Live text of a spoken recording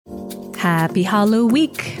Happy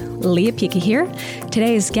Halloween! Leah Pica here.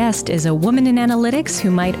 Today's guest is a woman in analytics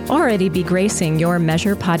who might already be gracing your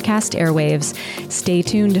Measure podcast airwaves. Stay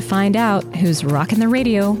tuned to find out who's rocking the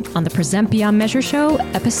radio on the Present Beyond Measure Show,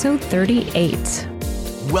 episode 38.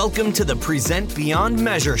 Welcome to the Present Beyond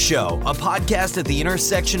Measure Show, a podcast at the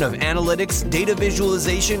intersection of analytics, data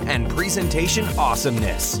visualization, and presentation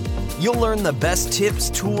awesomeness. You'll learn the best tips,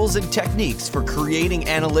 tools, and techniques for creating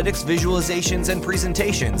analytics visualizations and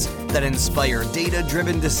presentations that inspire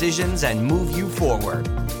data-driven decisions and move you forward.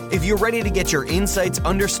 If you're ready to get your insights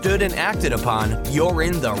understood and acted upon, you're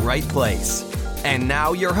in the right place. And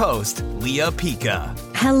now your host, Leah Pica.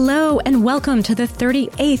 Hello and welcome to the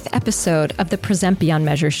 38th episode of the Present Beyond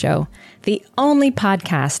Measure Show, the only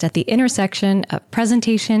podcast at the intersection of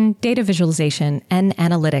presentation, data visualization, and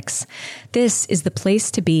analytics. This is the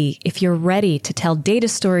place to be if you're ready to tell data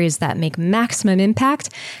stories that make maximum impact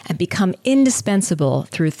and become indispensable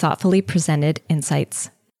through thoughtfully presented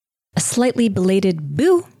insights. A slightly belated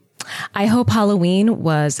boo! I hope Halloween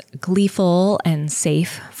was gleeful and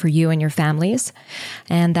safe for you and your families,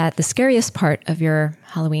 and that the scariest part of your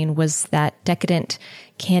Halloween was that decadent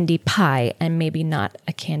candy pie and maybe not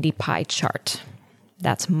a candy pie chart.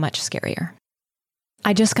 That's much scarier.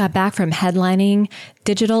 I just got back from headlining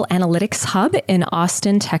Digital Analytics Hub in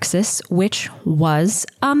Austin, Texas, which was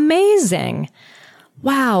amazing.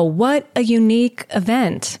 Wow, what a unique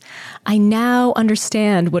event. I now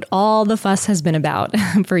understand what all the fuss has been about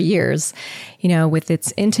for years, with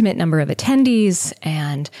its intimate number of attendees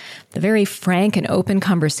and the very frank and open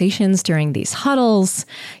conversations during these huddles.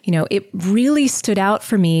 It really stood out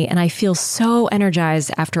for me, and I feel so energized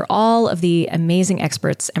after all of the amazing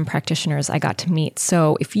experts and practitioners I got to meet.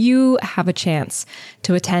 So if you have a chance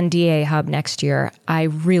to attend DA Hub next year, I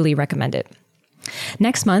really recommend it.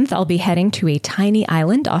 Next month, I'll be heading to a tiny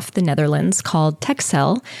island off the Netherlands called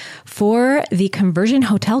Texel for the Conversion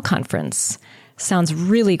Hotel Conference. Sounds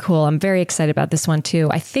really cool. I'm very excited about this one too.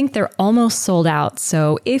 I think they're almost sold out.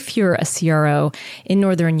 So if you're a CRO in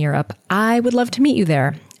Northern Europe, I would love to meet you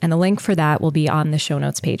there. And the link for that will be on the show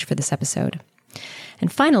notes page for this episode. And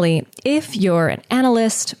finally, if you're an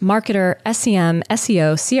analyst, marketer, SEM,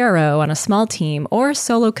 SEO, CRO on a small team, or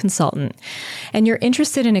solo consultant, and you're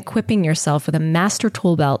interested in equipping yourself with a master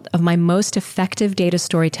tool belt of my most effective data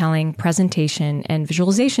storytelling, presentation, and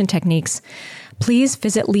visualization techniques, please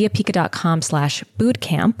visit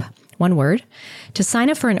leahpica.com/bootcamp, one word, to sign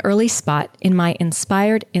up for an early spot in my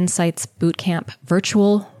Inspired Insights Bootcamp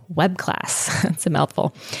virtual web class. It's a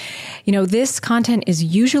mouthful. This content is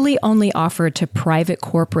usually only offered to private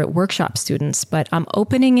corporate workshop students, but I'm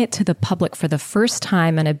opening it to the public for the first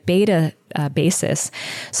time on a beta basis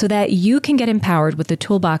so that you can get empowered with the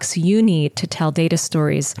toolbox you need to tell data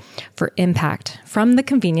stories for impact from the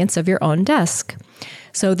convenience of your own desk.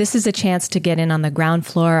 So this is a chance to get in on the ground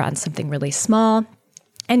floor on something really small.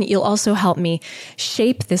 And you'll also help me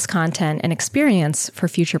shape this content and experience for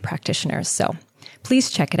future practitioners. So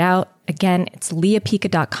please check it out. Again, it's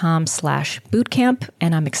leahpica.com/bootcamp,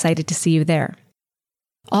 and I'm excited to see you there.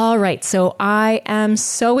 All right, so I am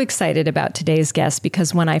so excited about today's guest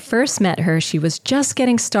because when I first met her, she was just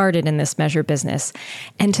getting started in this Measure business.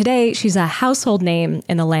 And today, she's a household name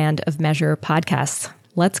in the land of Measure podcasts.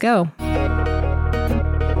 Let's go.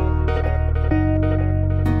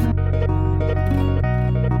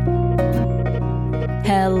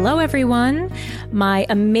 Hello, everyone. My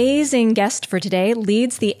amazing guest for today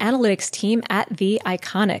leads the analytics team at The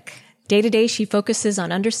Iconic. Day-to-day, she focuses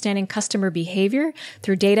on understanding customer behavior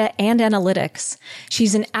through data and analytics.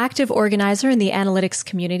 She's an active organizer in the analytics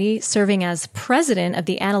community, serving as president of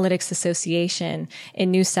the Analytics Association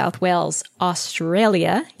in New South Wales,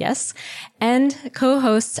 Australia, yes, and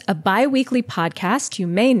co-hosts a bi-weekly podcast, you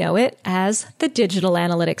may know it as the Digital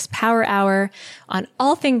Analytics Power Hour, on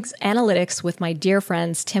all things analytics with my dear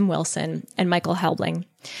friends Tim Wilson and Michael Helbling.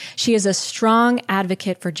 She is a strong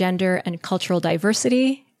advocate for gender and cultural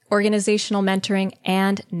diversity, organizational mentoring,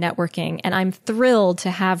 and networking. And I'm thrilled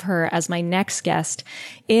to have her as my next guest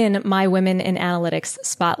in my Women in Analytics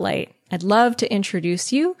Spotlight. I'd love to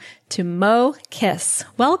introduce you to Mo Kiss.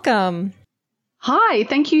 Welcome. Hi,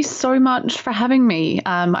 thank you so much for having me.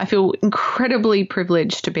 I feel incredibly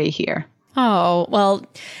privileged to be here. Oh, well,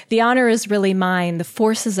 the honor is really mine. The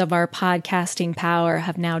forces of our podcasting power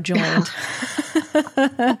have now joined.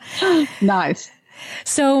 Nice.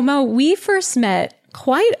 So, Mo, we first met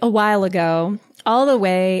quite a while ago, all the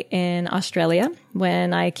way in Australia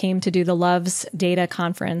when I came to do the Loves Data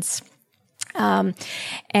Conference.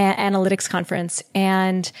 analytics conference.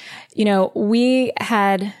 And, you know, we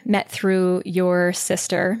had met through your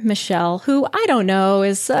sister, Michelle, who I don't know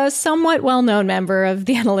is a somewhat well-known member of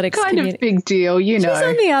the analytics community. Kind of big deal, you know. She's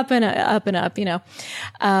on the up and up, you know.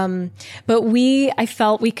 But I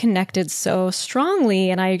felt we connected so strongly.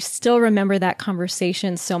 And I still remember that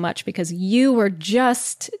conversation so much because you were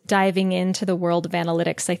just diving into the world of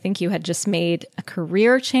analytics. I think you had just made a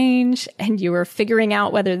career change and you were figuring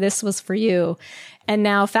out whether this was for you. And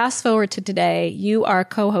now fast forward to today, you are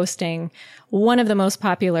co-hosting one of the most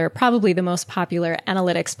popular, probably the most popular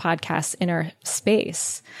analytics podcasts in our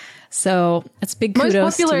space. So it's big kudos to you.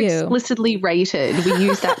 Most popular, explicitly rated. We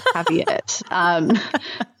use that caveat.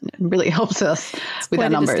 It really helps us with our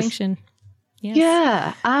numbers. Distinction. Yes.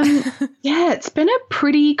 Yeah. Yeah, it's been a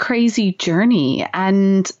pretty crazy journey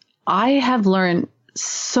and I have learned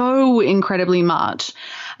so incredibly much.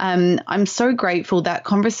 I'm so grateful that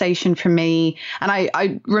conversation for me, and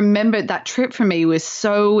I remember that trip for me was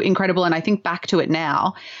so incredible. And I think back to it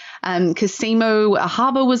now, because Simo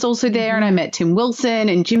Ahaba was also there and I met Tim Wilson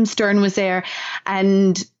and Jim Stern was there.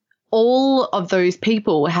 And all of those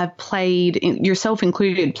people have played, yourself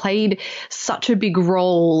included, played such a big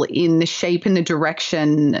role in the shape and the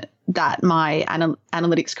direction that my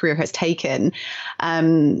analytics career has taken,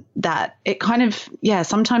 that it kind of,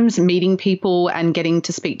 sometimes meeting people and getting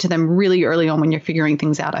to speak to them really early on when you're figuring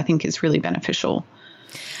things out, I think is really beneficial.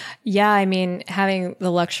 Yeah, I mean, having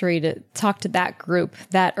the luxury to talk to that group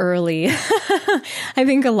that early, I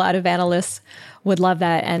think a lot of analysts would love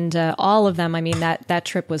that. And all of them, I mean, that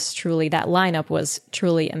trip was truly, that lineup was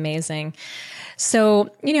truly amazing.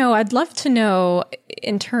 So, you know, I'd love to know,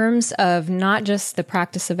 in terms of not just the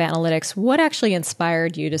practice of analytics, what actually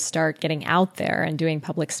inspired you to start getting out there and doing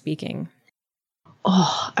public speaking?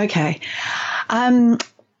 Oh, okay.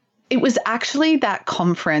 It was actually that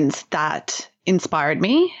conference that inspired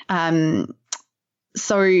me.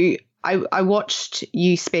 So I watched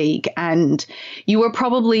you speak and you were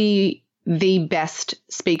probably the best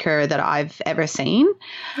speaker that I've ever seen.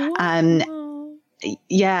 Wow.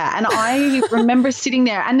 Yeah. And I remember sitting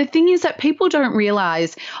there. And the thing is that people don't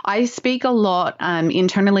realize I speak a lot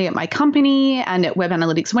internally at my company and at Web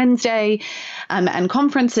Analytics Wednesday and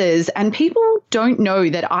conferences. And people don't know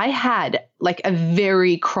that I had like a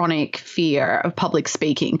very chronic fear of public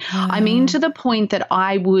speaking. I mean, to the point that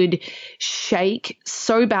I would shake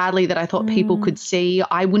so badly that I thought people could see.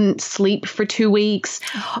 I wouldn't sleep for 2 weeks.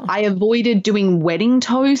 I avoided doing wedding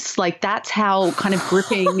toasts. Like that's how kind of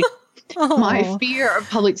gripping my fear of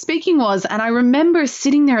public speaking was. And I remember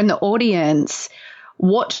sitting there in the audience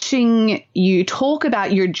watching you talk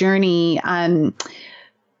about your journey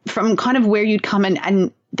from kind of where you'd come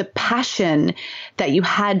and the passion that you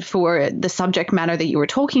had for the subject matter that you were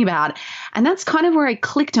talking about. And that's kind of where I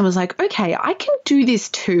clicked and was like, okay, I can do this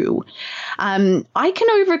too. I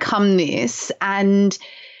can overcome this. And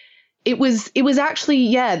it was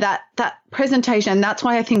actually, that presentation. And that's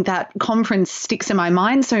why I think that conference sticks in my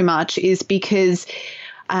mind so much, is because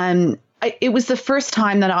it was the first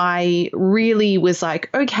time that I really was like,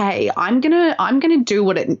 okay, I'm gonna do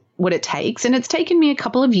what it takes. And it's taken me a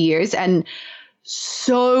couple of years and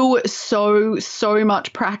so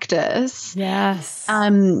much practice. Yes.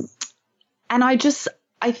 And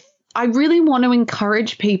I really want to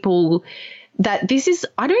encourage people that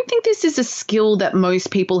I don't think this is a skill that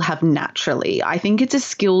most people have naturally. I think it's a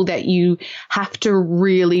skill that you have to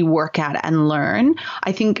really work at and learn.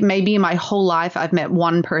 I think maybe in my whole life, I've met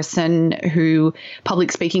one person who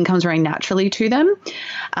public speaking comes very naturally to them.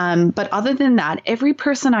 But other than that, every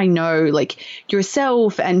person I know, like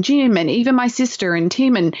yourself and Jim and even my sister and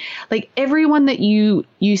Tim and like everyone that you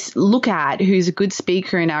look at who's a good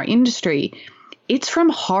speaker in our industry, it's from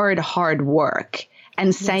hard work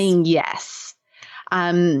and saying yes.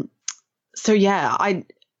 So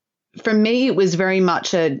for me, it was very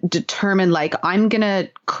much a determined, like, I'm going to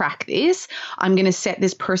crack this. I'm going to set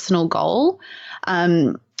this personal goal.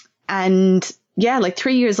 Like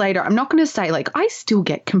 3 years later, I'm not going to say like, I still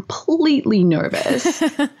get completely nervous.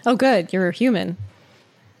 Oh, good. You're a human.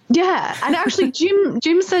 Yeah. And actually,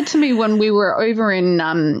 Jim said to me when we were over in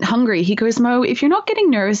Hungary, he goes, Mo, if you're not getting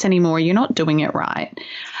nervous anymore, you're not doing it right.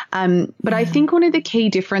 But I think one of the key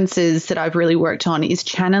differences that I've really worked on is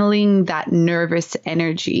channeling that nervous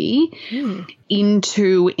energy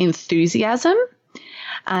into enthusiasm.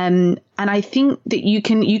 And I think that you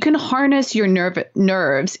can harness your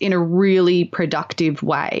nerves in a really productive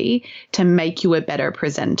way to make you a better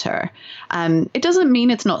presenter. It doesn't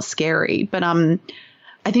mean it's not scary, but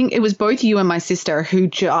I think it was both you and my sister who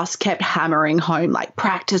just kept hammering home, like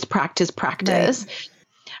practice. Right.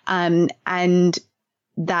 And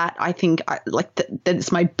that I think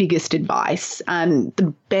that's my biggest advice.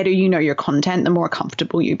 The better you know your content, the more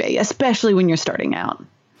comfortable you be, especially when you're starting out.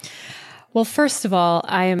 Well, first of all,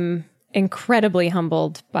 I am incredibly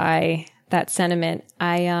humbled by that sentiment.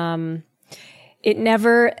 It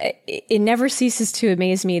never ceases to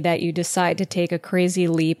amaze me that you decide to take a crazy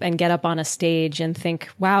leap and get up on a stage and think,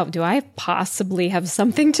 wow, do I possibly have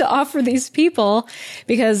something to offer these people?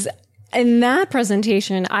 Because in that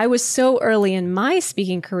presentation, I was so early in my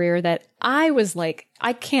speaking career that I was like,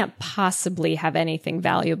 I can't possibly have anything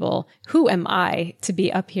valuable. Who am I to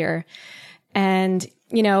be up here? And,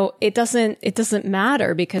 you know, it doesn't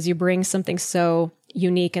matter because you bring something so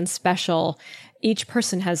unique and special. Each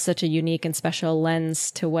person has such a unique and special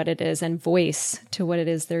lens to what it is and voice to what it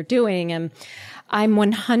is they're doing. And I'm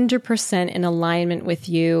 100% in alignment with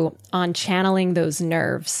you on channeling those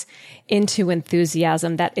nerves into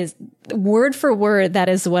enthusiasm. That is word for word. That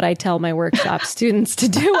is what I tell my workshop students to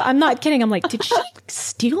do. I'm not kidding. I'm like, did she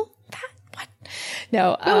steal that? What?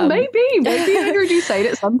 No, maybe I heard you say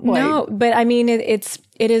it at some point. No, but I mean, it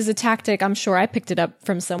is a tactic. I'm sure I picked it up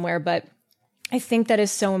from somewhere, but I think that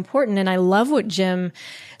is so important. And I love what Jim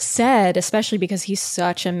said, especially because he's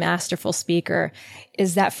such a masterful speaker,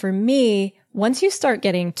 is that for me, once you start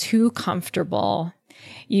getting too comfortable,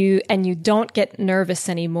 you don't get nervous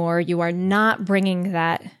anymore, you are not bringing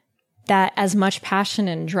that as much passion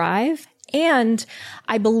and drive. And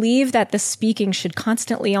I believe that the speaking should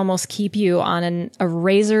constantly almost keep you on a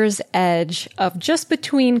razor's edge of just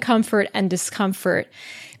between comfort and discomfort,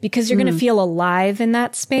 because you're going to feel alive in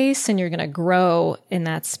that space and you're going to grow in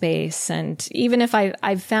that space. And even if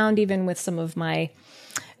I've found, even with some of my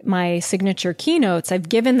signature keynotes, I've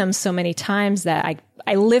given them so many times that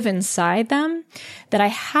I live inside them, that I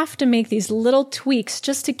have to make these little tweaks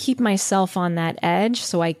just to keep myself on that edge.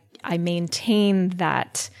 So I maintain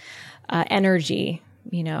that energy,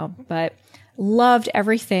 you know, but loved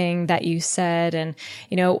everything that you said. And,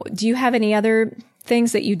 you know, do you have any other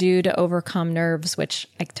things that you do to overcome nerves, which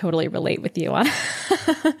I totally relate with you on?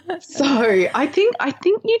 So I think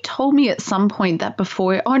you told me at some point that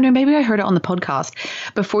before, oh no, maybe I heard it on the podcast,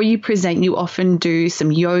 before you present, you often do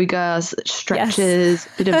some yoga, stretches,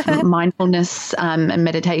 yes. Bit of mindfulness and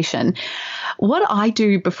meditation. What I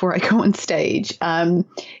do before I go on stage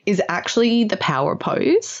is actually the power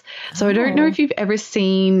pose. So I don't know if you've ever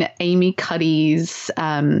seen Amy Cuddy's,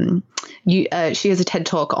 she has a TED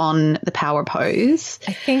Talk on the power pose.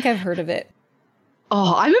 I think I've heard of it.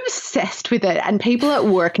 Oh, I'm obsessed with it. And people at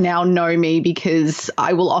work now know me because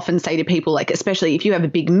I will often say to people, like, especially if you have a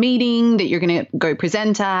big meeting that you're going to go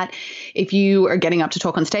present at, if you are getting up to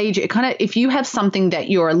talk on stage, if you have something that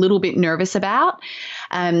you're a little bit nervous about,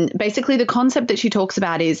 basically the concept that she talks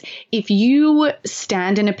about is if you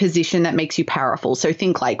stand in a position that makes you powerful, so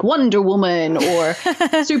think like Wonder Woman or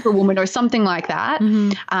Superwoman or something like that.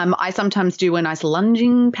 Mm-hmm. I sometimes do a nice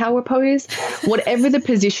lunging power pose. Whatever the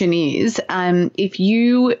position is, if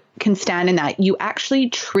you can stand in that, you actually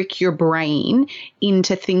trick your brain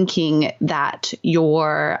into thinking that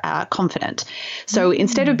you're confident. So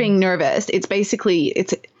instead of being nervous, it's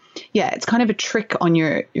kind of a trick on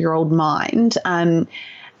your old mind. And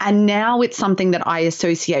now it's something that I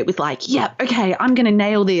associate with like, yeah, okay, I'm going to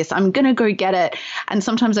nail this. I'm going to go get it. And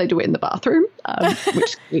sometimes I do it in the bathroom,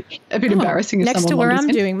 which is a bit embarrassing. Next to where I'm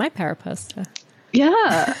doing my power pose.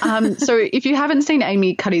 Yeah. So if you haven't seen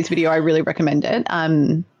Amy Cuddy's video, I really recommend it.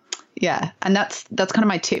 Yeah. And that's kind of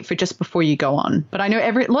my tip for just before you go on. But I know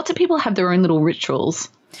lots of people have their own little rituals.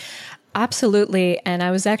 Absolutely. And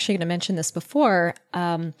I was actually going to mention this before.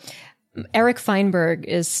 Eric Feinberg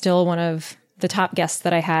is still one of the top guests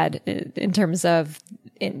that I had in terms of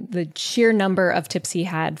the sheer number of tips he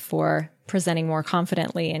had for presenting more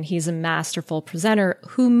confidently. And he's a masterful presenter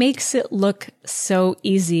who makes it look so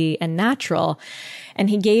easy and natural. And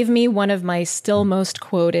he gave me one of my still most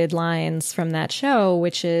quoted lines from that show,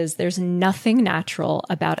 which is, there's nothing natural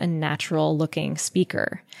about a natural looking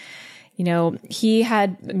speaker. You know, he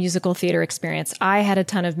had musical theater experience. I had a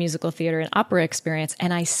ton of musical theater and opera experience,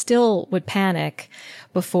 and I still would panic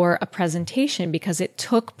before a presentation because it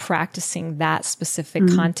took practicing that specific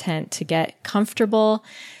content to get comfortable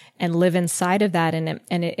and live inside of that.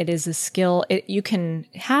 And it is a skill. You can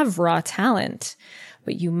have raw talent,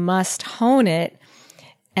 but you must hone it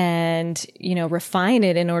and, you know, refine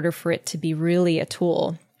it in order for it to be really a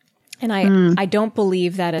tool. And I don't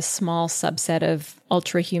believe that a small subset of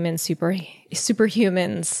ultra-human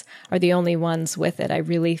superhumans are the only ones with it. I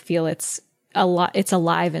really feel it's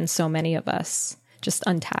alive in so many of us, just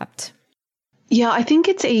untapped. Yeah, I think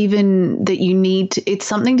it's even that it's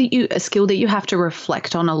something that a skill that you have to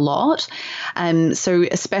reflect on a lot. So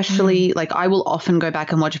especially like I will often go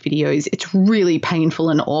back and watch videos. It's really painful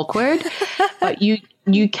and awkward, but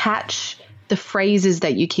you catch the phrases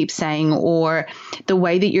that you keep saying or the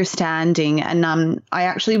way that you're standing. And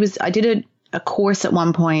I did a course at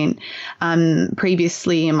one point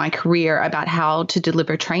previously in my career about how to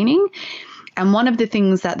deliver training. And one of the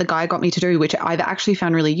things that the guy got me to do, which I've actually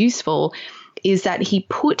found really useful, is that he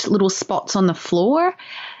put little spots on the floor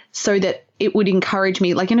so that it would encourage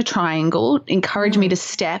me, like in a triangle, encourage me to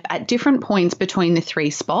step at different points between the 3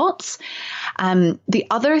 spots. The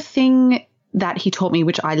other thing that he taught me,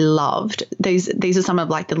 which I loved, these are some of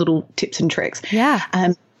like the little tips and tricks. Yeah.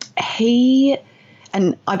 And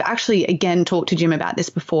I've actually, again, talked to Jim about this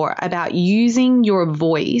before, about using your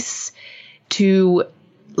voice to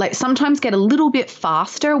like sometimes get a little bit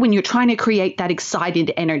faster when you're trying to create that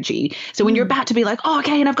excited energy. So when you're about to be like, oh,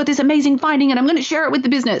 okay, and I've got this amazing finding and I'm going to share it with the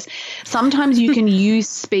business. Sometimes you can use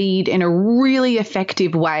speed in a really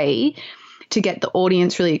effective way to get the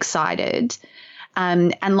audience really excited.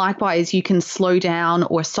 And likewise, you can slow down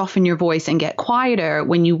or soften your voice and get quieter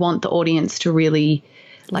when you want the audience to really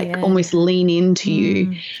almost lean into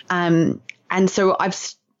you. And so I've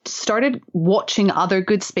started watching other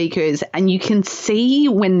good speakers, and you can see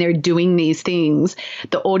when they're doing these things,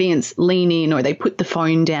 the audience lean in or they put the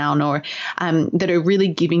phone down or that are really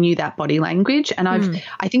giving you that body language. And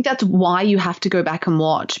I think that's why you have to go back and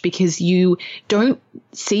watch, because you don't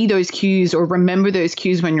see those cues or remember those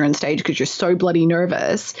cues when you're on stage because you're so bloody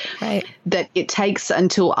nervous, right? That it takes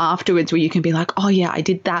until afterwards where you can be like, oh yeah, I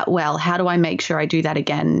did that well. How do I make sure I do that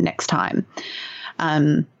again next time?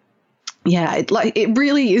 Yeah, it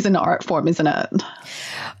really is an art form, isn't it?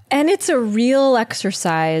 And it's a real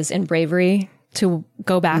exercise in bravery to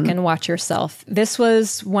go back and watch yourself. This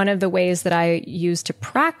was one of the ways that I used to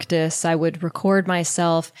practice. I would record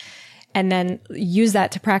myself and then use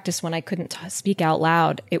that to practice when I couldn't speak out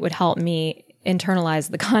loud. It would help me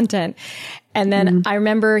internalize the content. And then I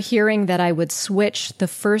remember hearing that I would switch the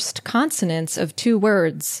first consonants of 2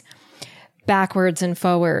 words backwards and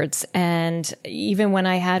forwards. And even when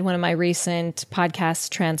I had one of my recent podcasts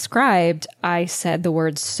transcribed, I said the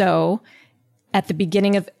word so at the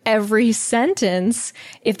beginning of every sentence.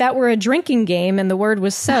 If that were a drinking game and the word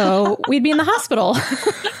was so, we'd be in the hospital.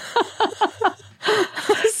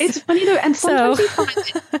 It's funny though. And sometimes you find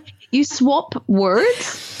you swap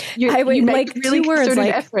words. I would you make like really 2 words,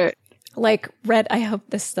 like effort. Like red. I hope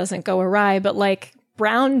this doesn't go awry, but like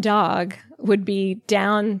brown dog would be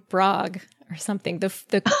down brog or something. The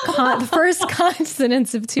first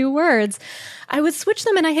consonants of 2 words, I would switch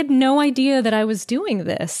them and I had no idea that I was doing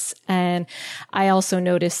this. And I also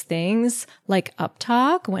noticed things like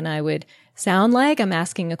uptalk when I would sound like I'm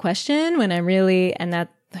asking a question when I'm really, and that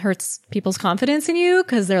hurts people's confidence in you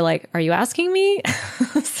because they're like, are you asking me?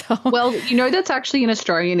 Well, that's actually an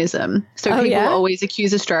Australianism. So people always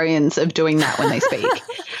accuse Australians of doing that when they speak,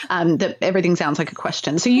 that everything sounds like a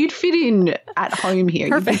question. So you'd fit in at home here.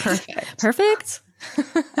 Perfect. You'd be perfect.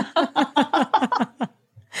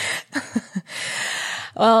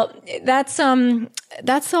 Well, that's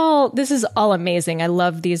all. This is all amazing. I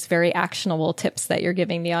love these very actionable tips that you're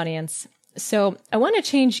giving the audience. So I want to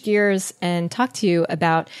change gears and talk to you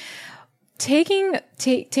about taking an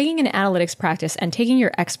analytics practice and taking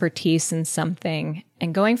your expertise in something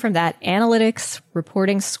and going from that analytics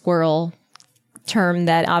reporting squirrel term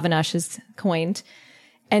that Avinash has coined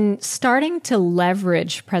and starting to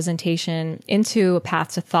leverage presentation into a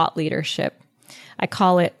path to thought leadership. I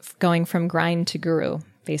call it going from grind to guru,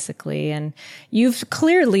 basically. And you've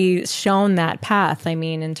clearly shown that path,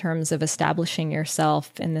 in terms of establishing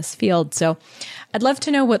yourself in this field. So I'd love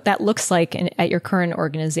to know what that looks like at your current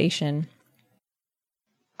organization.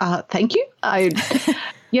 Thank you. I'm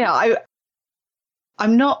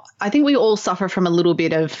not, I think we all suffer from a little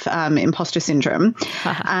bit of imposter syndrome.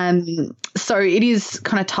 So it is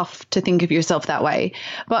kind of tough to think of yourself that way.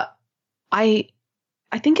 But I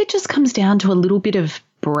think it just comes down to a little bit of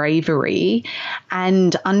bravery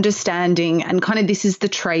and understanding, and kind of this is the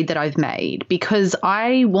trade that I've made because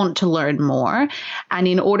I want to learn more. And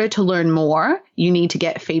in order to learn more, you need to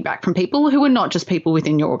get feedback from people who are not just people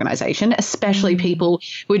within your organization, especially people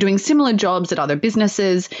who are doing similar jobs at other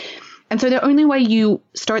businesses. And so the only way you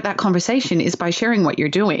start that conversation is by sharing what you're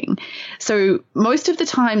doing. So most of the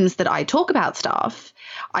times that I talk about stuff,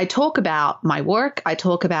 I talk about my work. I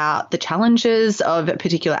talk about the challenges of a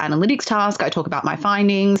particular analytics task. I talk about my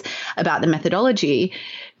findings, about the methodology,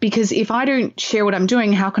 because if I don't share what I'm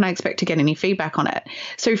doing, how can I expect to get any feedback on it?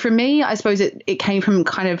 So for me, I suppose it came from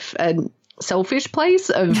kind of selfish place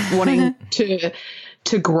of wanting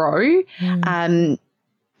to grow,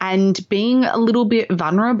 and being a little bit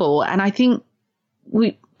vulnerable. And I think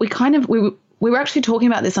we were actually talking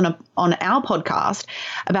about this on our podcast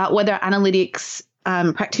about whether analytics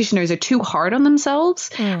practitioners are too hard on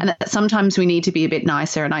themselves, and that sometimes we need to be a bit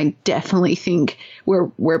nicer. And I definitely think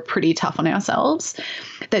we're pretty tough on ourselves.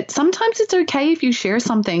 That sometimes it's okay if you share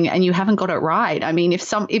something and you haven't got it right. I mean,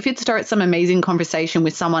 if it starts some amazing conversation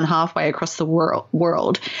with someone halfway across the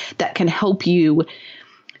world that can help you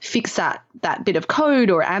fix that bit of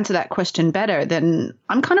code or answer that question better, then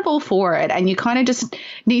I'm kind of all for it. And you kind of just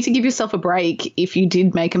need to give yourself a break if you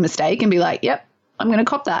did make a mistake and be like, yep, I'm going to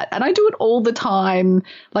cop that. And I do it all the time,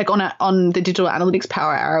 like on the Digital Analytics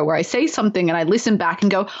Power Hour, where I say something and I listen back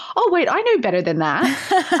and go, oh, wait, I know better than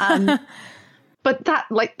that. But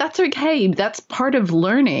that's okay. That's part of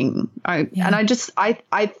learning. And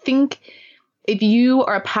I think if you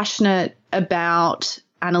are passionate about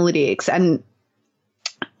analytics, and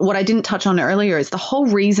what I didn't touch on earlier is the whole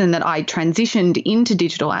reason that I transitioned into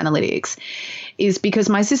digital analytics is because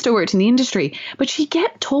my sister worked in the industry, but she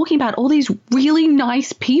kept talking about all these really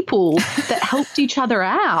nice people that helped each other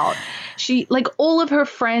out. She, like, all of her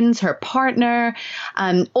friends, her partner,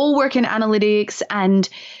 all work in analytics, and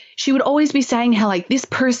she would always be saying how, like, this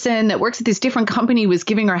person that works at this different company was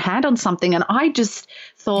giving her a hand on something. And I just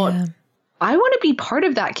thought, I want to be part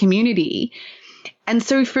of that community. And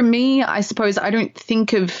so for me, I suppose I don't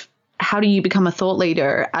think of how do you become a thought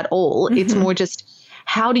leader at all. It's more just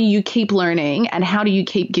how do you keep learning and how do you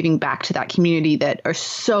keep giving back to that community that are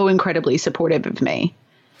so incredibly supportive of me?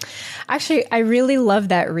 Actually, I really love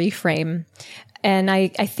that reframe. And I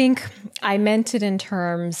think I meant it in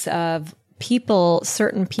terms of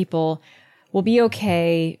certain people will be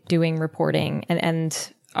okay doing reporting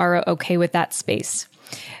and are okay with that space.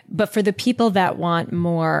 But for the people that want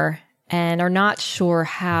more and are not sure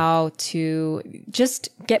how to just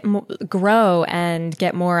grow and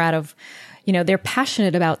get more out of, they're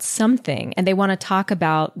passionate about something and they want to talk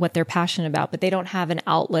about what they're passionate about, but they don't have an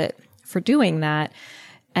outlet for doing that.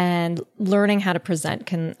 And learning how to present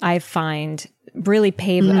can, I find, really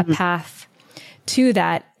pave a path to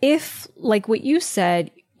that. If, like what you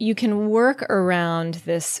said, you can work around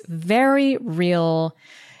this very real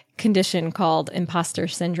condition called imposter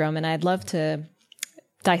syndrome. And I'd love to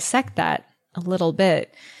dissect that a little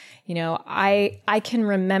bit. I can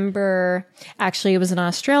remember, actually, it was in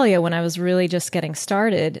Australia when I was really just getting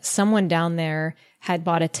started. Someone down there had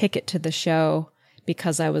bought a ticket to the show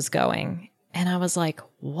because I was going. And I was like,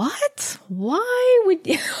 what? Why would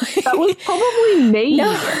you? That was probably me.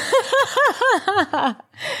 No.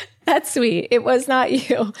 That's sweet. It was not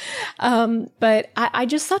you. But I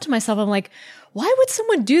just thought to myself, I'm like, why would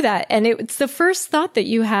someone do that? And it's the first thought that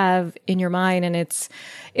you have in your mind. And it's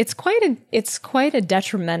quite a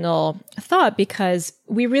detrimental thought because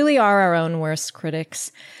we really are our own worst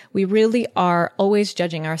critics. We really are always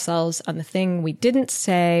judging ourselves on the thing we didn't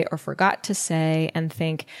say or forgot to say and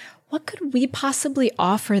think, what could we possibly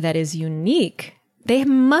offer that is unique? They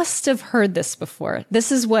must have heard this before.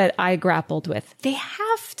 This is what I grappled with. They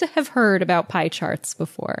have to have heard about pie charts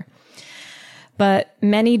before. But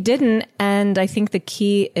many didn't. And I think the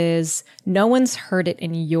key is no one's heard it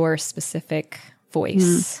in your specific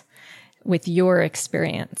voice with your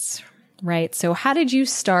experience, right? So how did you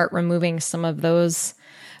start removing some of those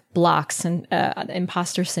blocks and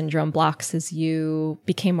imposter syndrome blocks as you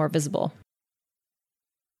became more visible?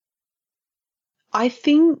 I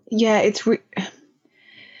think, it's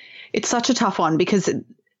such a tough one because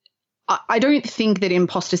I don't think that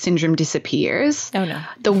imposter syndrome disappears. Oh, no.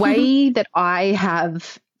 The way that I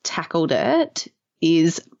have tackled it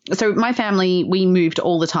is, so my family, we moved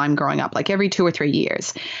all the time growing up, like every 2 or 3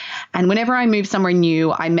 years. And whenever I moved somewhere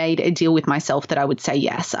new, I made a deal with myself that I would say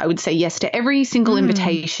yes. I would say yes to every single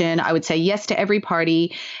invitation. I would say yes to every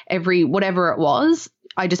party, every whatever it was.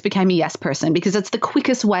 I just became a yes person because it's the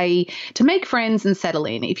quickest way to make friends and settle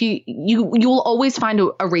in. If you'll always find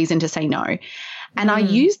a reason to say no. And I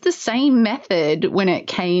used the same method when it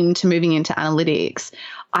came to moving into analytics.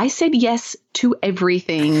 I said yes to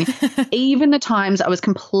everything, even the times I was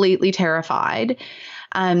completely terrified.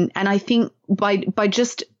 And I think by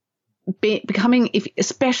just becoming,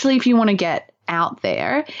 especially if you want to get out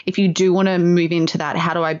there, if you do want to move into that,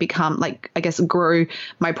 how do I become, like, I guess, grow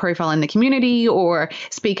my profile in the community or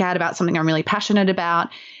speak out about something I'm really passionate about?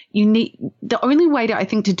 The only way I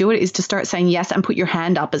think to do it is to start saying yes and put your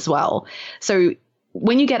hand up as well. So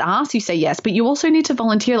when you get asked, you say yes, but you also need to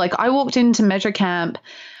volunteer. Like I walked into Web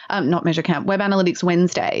Analytics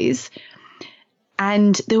Wednesdays,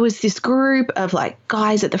 And there was this group of like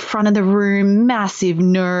guys at the front of the room, massive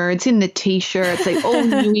nerds in the t-shirts. They all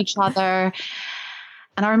knew each other.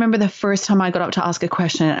 And I remember the first time I got up to ask a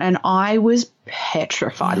question and I was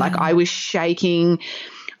petrified. Like I was shaking.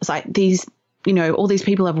 I was like, these, you know, all these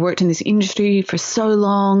people have worked in this industry for so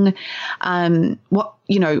long. What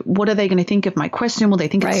are they going to think of my question? Will they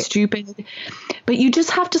think it's stupid? But you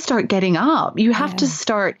just have to start getting up. You have to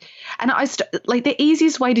start. And like the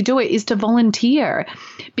easiest way to do it is to volunteer,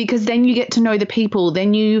 because then you get to know the people.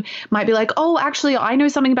 Then you might be like, oh, actually, I know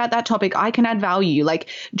something about that topic. I can add value. Like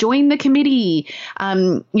join the committee,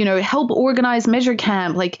 help organize Measure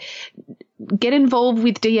Camp, like get involved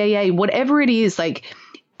with DAA, whatever it is. Like,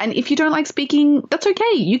 and if you don't like speaking, that's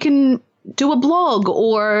okay. You can do a blog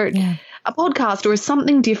or a podcast or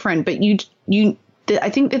something different. But I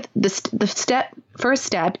think that the first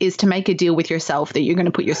step is to make a deal with yourself that you're going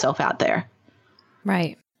to put yourself out there.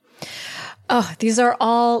 Right. Oh, these are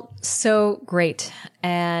all so great.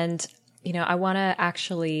 And, I want to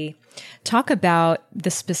actually talk about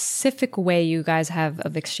the specific way you guys have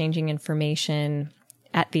of exchanging information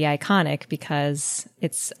at The Iconic, because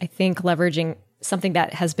it's, I think, leveraging something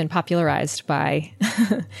that has been popularized by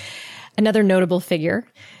another notable figure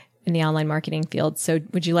in the online marketing field. So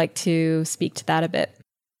would you like to speak to that a bit?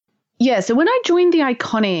 Yeah. So when I joined The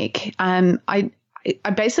Iconic, I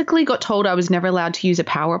basically got told I was never allowed to use a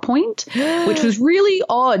PowerPoint, which was really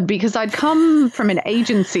odd because I'd come from an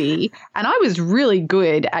agency and I was really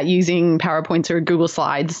good at using PowerPoints or Google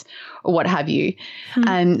Slides or what have you.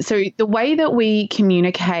 So the way that we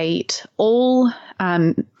communicate all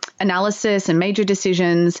analysis and major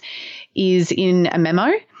decisions is in a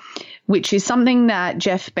memo, which is something that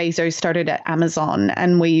Jeff Bezos started at Amazon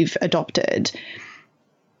and we've adopted.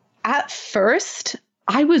 At first,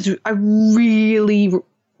 I really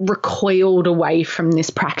recoiled away from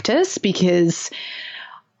this practice because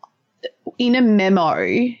in a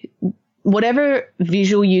memo, whatever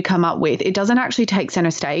visual you come up with, it doesn't actually take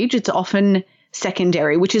center stage. It's often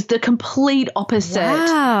secondary, which is the complete opposite.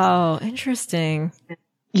 Wow, interesting.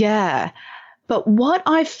 Yeah. But what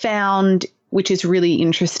I found, which is really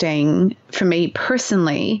interesting for me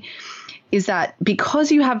personally, is that because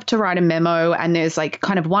you have to write a memo and there's like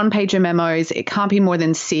kind of one-pager memos, it can't be more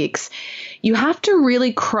than 6, you have to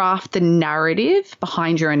really craft the narrative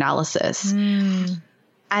behind your analysis.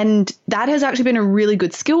 And that has actually been a really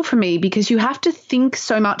good skill for me because you have to think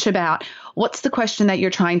so much about what's the question that you're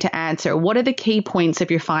trying to answer? What are the key points of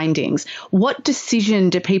your findings? What decision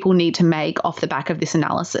do people need to make off the back of this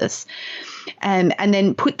analysis? And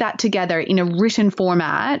then put that together in a written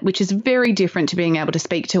format, which is very different to being able to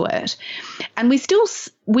speak to it. And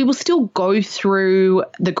we will still go through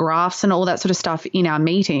the graphs and all that sort of stuff in our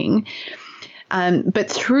meeting. But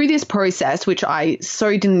through this process, which I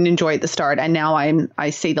so didn't enjoy at the start, and now I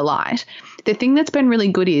see the light, the thing that's been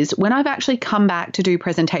really good is when I've actually come back to do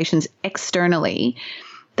presentations externally,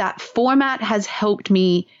 that format has helped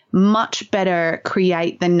me much better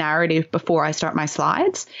create the narrative before I start my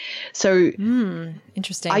slides. So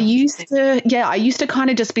interesting. I used to kind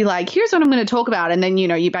of just be like, here's what I'm going to talk about. And then,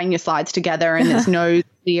 you bang your slides together and there's no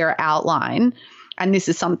clear outline. And this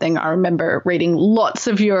is something I remember reading lots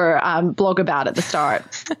of your blog about at the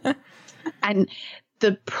start. And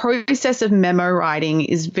the process of memo writing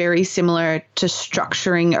is very similar to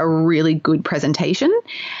structuring a really good presentation.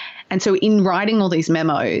 And so in writing all these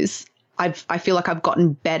memos, I feel like I've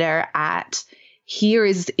gotten better at, here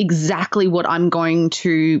is exactly what I'm going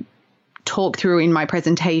to talk through in my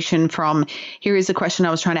presentation, from here is the question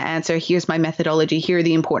I was trying to answer, here's my methodology, here are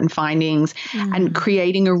the important findings, and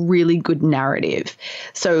creating a really good narrative.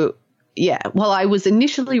 So yeah, while I was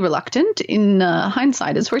initially reluctant, in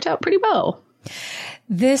hindsight, it's worked out pretty well.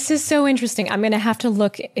 This is so interesting. I'm going to have to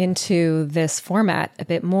look into this format a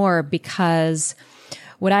bit more, because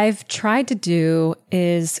what I've tried to do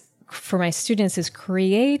is, for my students, is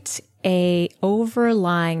create a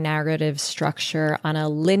overlying narrative structure on a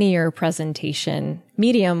linear presentation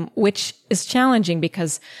medium, which is challenging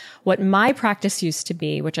because what my practice used to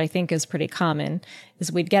be, which I think is pretty common,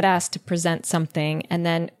 is we'd get asked to present something and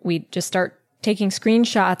then we'd just start taking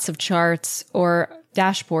screenshots of charts or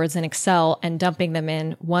dashboards in Excel and dumping them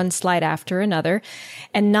in one slide after another,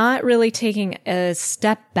 and not really taking a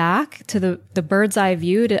step back to the bird's eye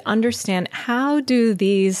view to understand, how do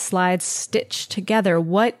these slides stitch together?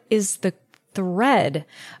 What is the thread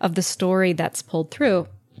of the story that's pulled through?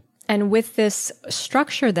 And with this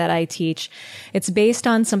structure that I teach, it's based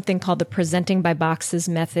on something called the Presenting by Boxes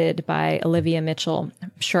method by Olivia Mitchell.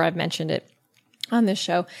 I'm sure I've mentioned it on this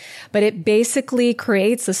show, but it basically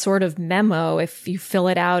creates a sort of memo if you fill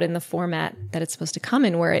it out in the format that it's supposed to come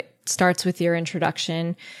in, where it starts with your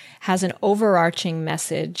introduction, has an overarching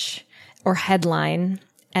message or headline,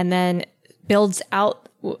 and then builds out,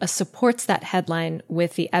 supports that headline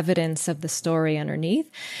with the evidence of the story underneath.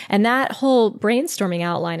 And that whole brainstorming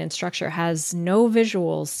outline and structure has no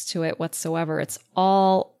visuals to it whatsoever. It's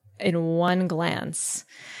all in one glance.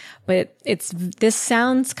 But this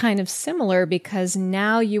sounds kind of similar because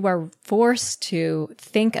now you are forced to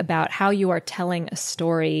think about how you are telling a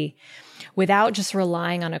story without just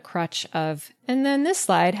relying on a crutch of, and then this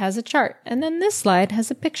slide has a chart, and then this slide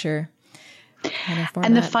has a picture.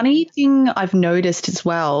 And the funny thing I've noticed as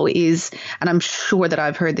well is, and I'm sure that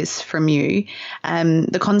I've heard this from you,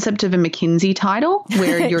 the concept of a McKinsey title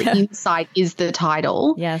where your insight is the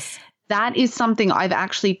title. Yes. That is something I've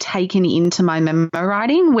actually taken into my memo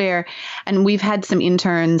writing and we've had some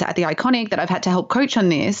interns at the Iconic that I've had to help coach on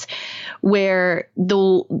this, where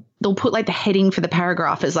they'll put like the heading for the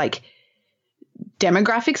paragraph as like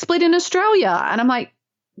demographic split in Australia. And I'm like,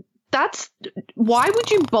 why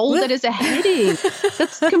would you bold that as a heading?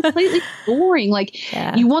 That's completely boring. Like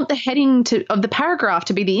you want the heading of the paragraph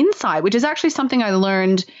to be the insight, which is actually something I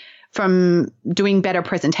learned from doing better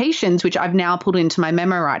presentations, which I've now pulled into my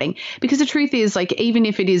memo writing. Because the truth is, like, even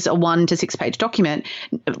if it is a 1 to 6 page document,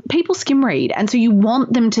 people skim read. And so you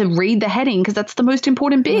want them to read the heading because that's the most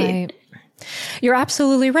important bit. Right. You're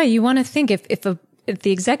absolutely right. You want to think if the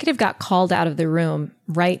executive got called out of the room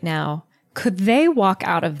right now, could they walk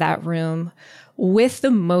out of that room with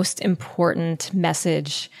the most important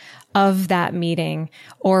message of that meeting,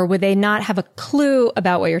 or would they not have a clue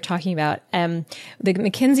about what you're talking about? The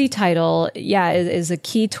McKinsey title, is a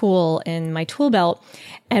key tool in my tool belt.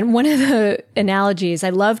 And one of the analogies, I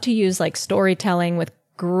love to use like storytelling with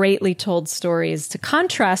greatly told stories to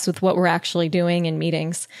contrast with what we're actually doing in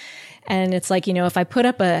meetings. And it's like, if I put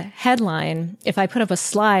up a headline, if I put up a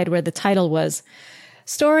slide where the title was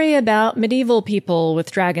story about medieval people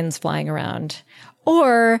with dragons flying around,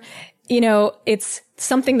 or it's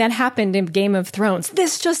something that happened in Game of Thrones.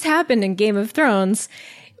 This just happened in Game of Thrones.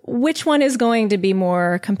 Which one is going to be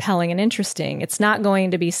more compelling and interesting? It's not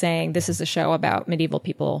going to be saying this is a show about medieval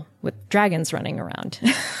people with dragons running around.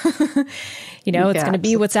 It's going to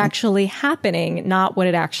be what's actually happening, not what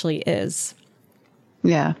it actually is.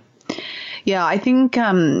 Yeah. Yeah, I think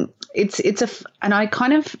and I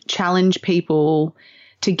kind of challenge people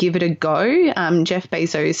to give it a go. Jeff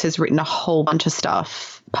Bezos has written a whole bunch of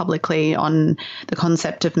stuff publicly on the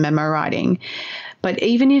concept of memo writing. But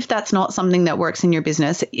even if that's not something that works in your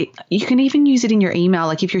business, you can even use it in your email.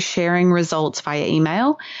 Like if you're sharing results via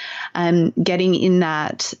email, getting in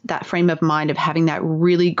that frame of mind of having that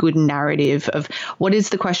really good narrative of what is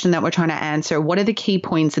the question that we're trying to answer? What are the key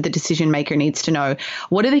points that the decision maker needs to know?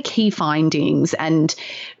 What are the key findings? And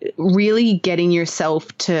really getting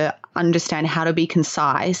yourself to understand how to be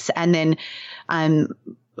concise. And then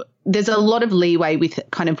there's a lot of leeway with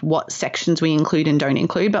kind of what sections we include and don't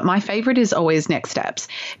include. But my favorite is always next steps,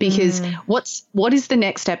 because what is the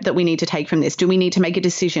next step that we need to take from this? Do we need to make a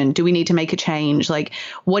decision? Do we need to make a change? Like,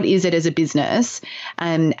 what is it as a business?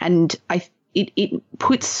 And it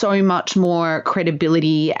puts so much more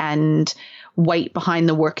credibility and weight behind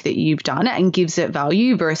the work that you've done and gives it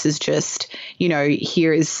value versus just,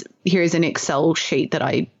 here's an Excel sheet that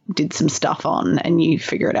I did some stuff on and you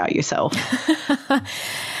figure it out yourself.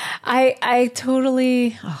 I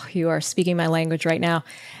totally, you are speaking my language right now.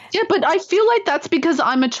 Yeah, but I feel like that's because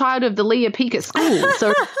I'm a child of the Leah Pickett School.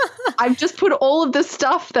 So I've just put all of the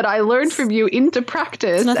stuff that I learned from you into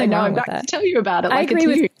practice. And now I'm back to tell you about it. I agree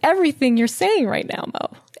with everything you're saying right now,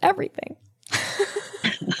 Mo. Everything.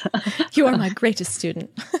 You are my greatest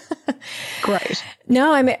student. Great.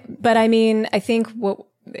 No, I think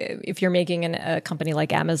if you're making a company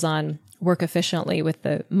like Amazon work efficiently with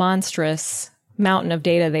the monstrous mountain of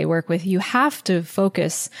data they work with, you have to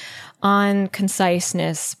focus on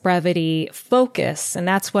conciseness, brevity, focus. And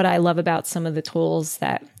that's what I love about some of the tools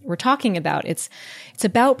that we're talking about. It's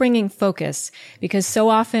about bringing focus, because so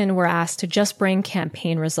often we're asked to just bring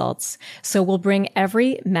campaign results. So we'll bring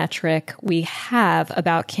every metric we have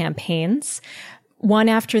about campaigns, one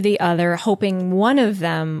after the other, hoping one of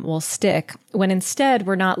them will stick, when instead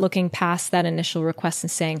we're not looking past that initial request and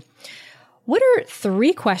saying, what are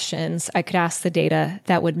 3 questions I could ask the data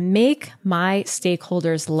that would make my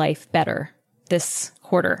stakeholders' life better this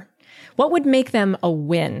quarter? What would make them a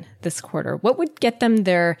win this quarter? What would get them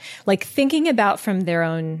there, like thinking about from their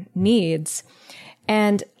own needs?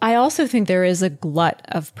 And I also think there is a glut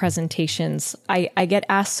of presentations. I get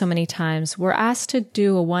asked so many times, we're asked to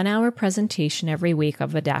do a 1-hour presentation every week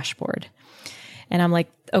of a dashboard. And I'm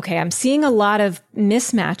like, okay, I'm seeing a lot of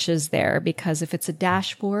mismatches there, because if it's a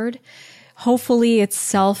dashboard, hopefully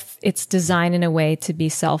it's designed in a way to be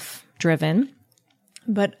self-driven.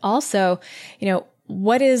 But also,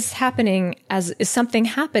 what is happening is something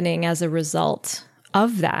happening as a result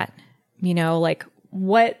of that? Like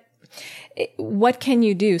what can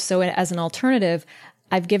you do? So as an alternative,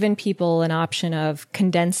 I've given people an option of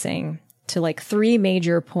condensing to like 3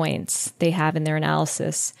 major points they have in their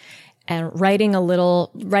analysis, and writing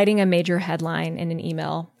a major headline in an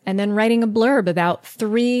email, and then writing a blurb about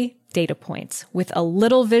 3 data points with a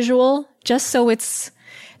little visual, just so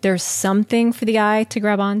there's something for the eye to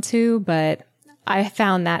grab onto. But I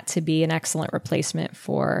found that to be an excellent replacement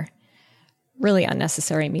for really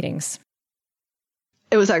unnecessary meetings.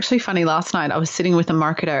 It was actually funny. Last night I was sitting with a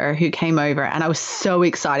marketer who came over, and I was so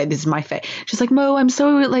excited. This is my She's like, Mo, I'm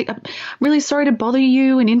really sorry to bother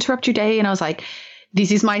you and interrupt your day. And I was like,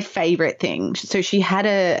 this is my favorite thing. So she had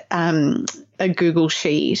a Google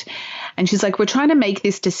sheet, and she's like, we're trying to make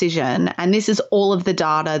this decision, and this is all of the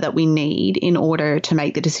data that we need in order to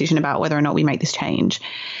make the decision about whether or not we make this change.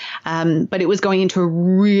 But it was going into a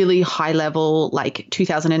really high level, like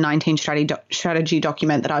 2019 strategy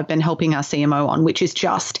document that I've been helping our CMO on, which is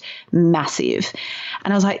just massive.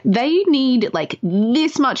 And I was like, they need like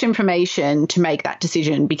this much information to make that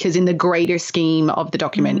decision, because in the greater scheme of the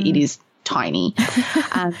document, it is tiny.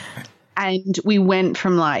 And we went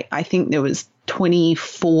from I think there was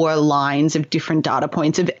 24 lines of different data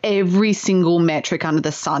points of every single metric under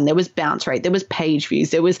the sun. There was bounce rate, there was page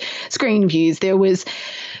views, there was screen views, there was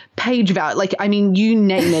page value. You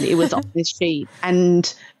name it, it was on this sheet.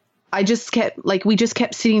 And I just kept we just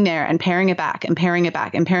kept sitting there and paring it back and paring it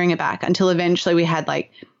back and paring it back until eventually we had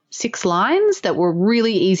 6 lines that were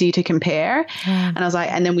really easy to compare. And I was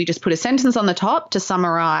like, and then we just put a sentence on the top to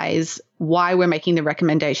summarize why we're making the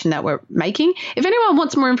recommendation that we're making. If anyone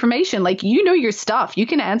wants more information, your stuff, you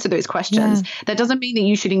can answer those questions. Yeah. That doesn't mean that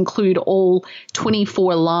you should include all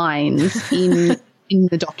 24 lines in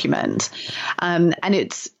the document. And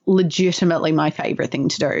it's legitimately my favorite thing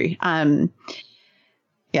to do.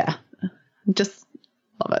 Yeah, just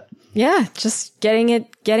love it. Yeah, just getting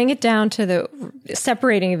it down to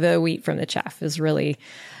separating the wheat from the chaff is really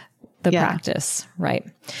the practice, right?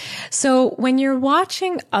 So when you're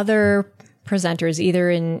watching other presenters, either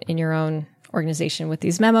in your own organization with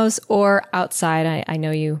these memos or outside, I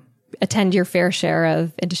know you attend your fair share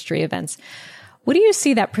of industry events. What do you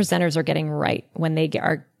see that presenters are getting right when they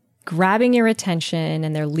are grabbing your attention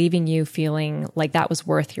and they're leaving you feeling like that was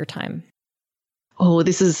worth your time? I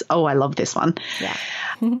love this one. Yeah.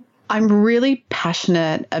 I'm really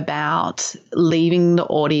passionate about leaving the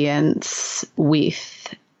audience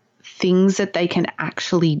with things that they can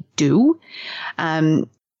actually do.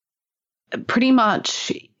 Pretty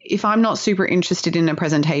much, if I'm not super interested in a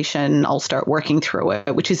presentation, I'll start working through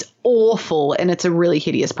it, which is awful. And it's a really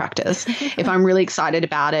hideous practice. If I'm really excited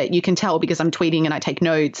about it, you can tell because I'm tweeting and I take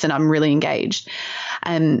notes and I'm really engaged.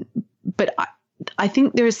 But I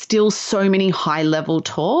think there's still so many high level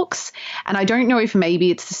talks, and I don't know if maybe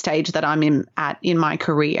it's the stage that I'm at in my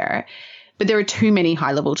career, but there are too many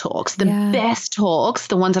high level talks. The best talks,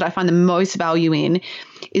 the ones that I find the most value in,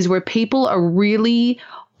 is where people are really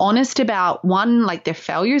honest about their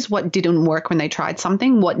failures, what didn't work when they tried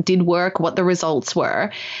something, what did work, what the results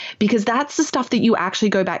were, because that's the stuff that you actually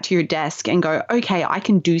go back to your desk and go, okay, I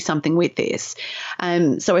can do something with this.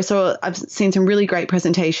 So I've seen some really great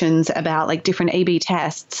presentations about different A/B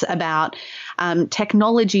tests, about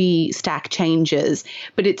technology stack changes,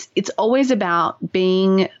 but it's always about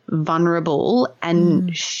being vulnerable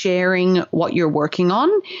and sharing what you're working on.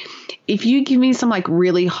 If you give me some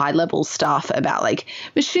really high level stuff about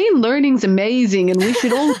machine learning's amazing and we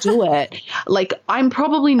should all do it, I'm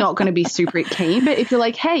probably not going to be super keen. But if you're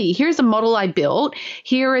hey, here's a model I built,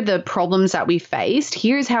 here are the problems that we faced,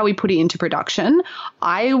 here's how we put it into production,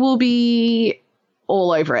 I will be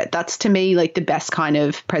all over it. That's to me the best kind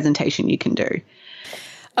of presentation you can do.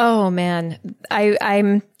 Oh man,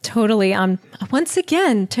 I'm totally once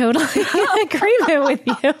again totally in agreement with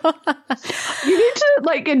you. You need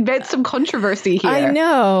to invent some controversy here. I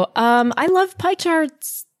know. I love pie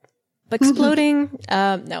charts exploding.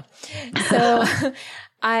 No. So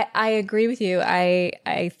I agree with you.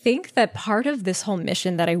 I think that part of this whole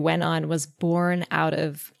mission that I went on was born out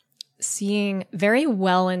of seeing very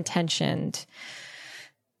well-intentioned,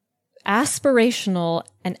 aspirational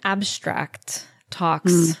and abstract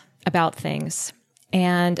talks about things.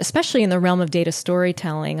 And especially in the realm of data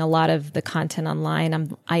storytelling, a lot of the content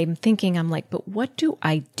online, I'm thinking, but what do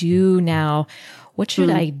I do now? What should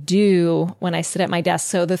I do when I sit at my desk?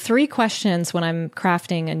 So the 3 questions when I'm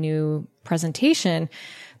crafting a new presentation,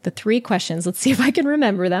 the 3 questions, let's see if I can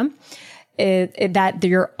remember them, that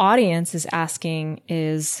your audience is asking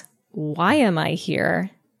is, why am I here?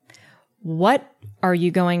 What are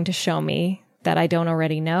you going to show me that I don't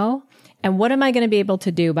already know? And what am I going to be able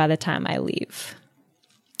to do by the time I leave?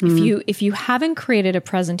 If you haven't created a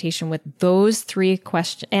presentation with those 3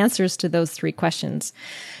 answers to those 3 questions,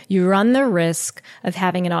 you run the risk of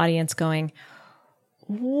having an audience going,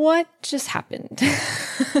 what just happened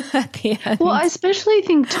at the end? Well, I especially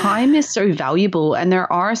think time is so valuable, and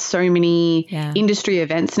there are so many industry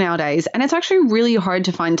events nowadays, and it's actually really hard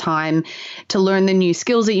to find time to learn the new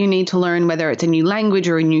skills that you need to learn, whether it's a new language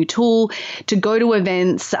or a new tool, to go to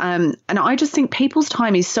events. And I just think people's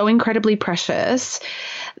time is so incredibly precious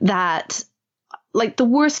that, like, the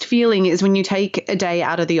worst feeling is when you take a day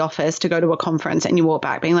out of the office to go to a conference and you walk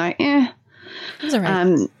back being like, that's all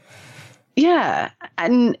right.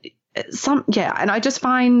 And I just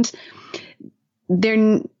find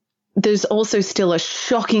there's also still a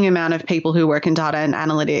shocking amount of people who work in data and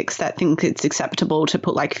analytics that think it's acceptable to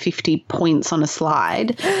put like 50 points on a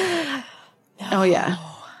slide. Oh yeah.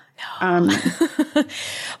 No.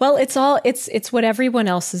 Well, it's what everyone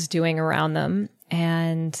else is doing around them,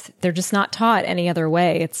 and they're just not taught any other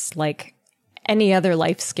way. It's like any other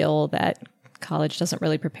life skill that college doesn't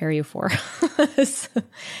really prepare you for.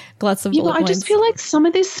 Lots of bullet points. I just feel like some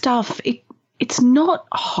of this stuff, it's not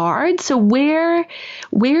hard. So where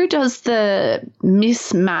does the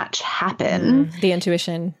mismatch happen? The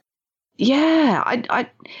intuition. Yeah, I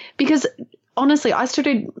because honestly, I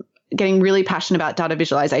started getting really passionate about data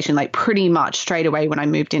visualization like pretty much straight away when I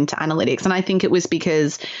moved into analytics. And I think it was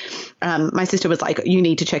because my sister was like, you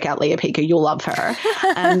need to check out Leah Picker, you'll love her.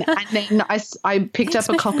 And then I picked up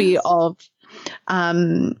a copy of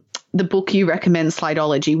the book you recommend,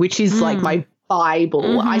 Slideology, which is like my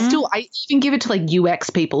Bible. I even give it to like UX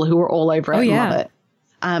people who are all over it and love it.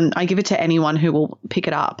 I give it to anyone who will pick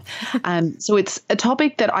it up. So it's a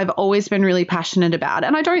topic that I've always been really passionate about.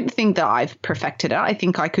 And I don't think that I've perfected it. I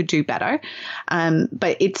think I could do better.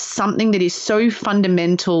 But it's something that is so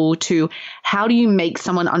fundamental to how do you make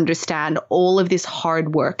someone understand all of this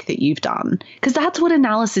hard work that you've done? Because that's what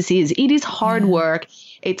analysis is. It is hard work.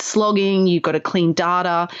 It's slogging. You've got to clean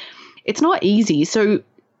data. It's not easy. So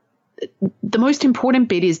the most important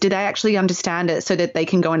bit is, do they actually understand it so that they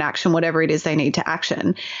can go and action whatever it is they need to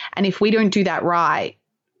action? And if we don't do that right,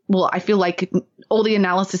 well, I feel like all the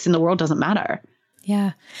analysis in the world doesn't matter.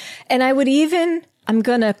 Yeah. And I'm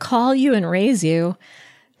going to call you and raise you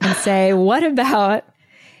and say, what about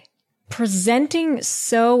presenting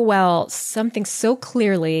so well, something so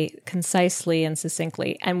clearly, concisely, and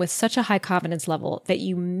succinctly, and with such a high confidence level that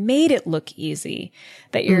you made it look easy,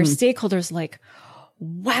 that your stakeholders like,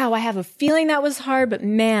 wow, I have a feeling that was hard, but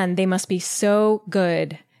man, they must be so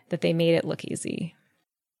good that they made it look easy.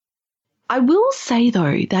 I will say,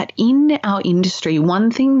 though, that in our industry,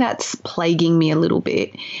 one thing that's plaguing me a little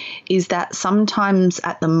bit is that sometimes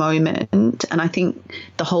at the moment, and I think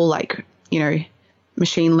the whole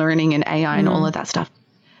machine learning and AI and all of that stuff,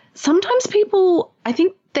 sometimes people, I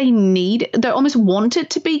think they almost want it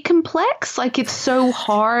to be complex. Like, it's so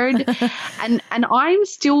hard. and I'm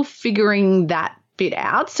still figuring that bit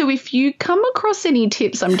out. So if you come across any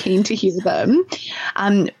tips, I'm keen to hear them,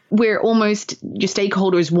 where almost your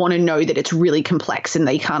stakeholders want to know that it's really complex and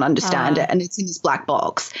they can't understand it and it's in this black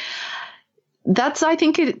box. That's, I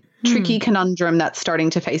think, a tricky conundrum that's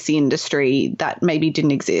starting to face the industry that maybe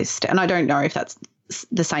didn't exist. And I don't know if that's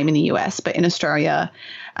the same in the US, but in Australia,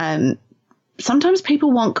 sometimes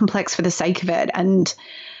people want complex for the sake of it. And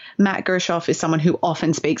Matt Gershoff is someone who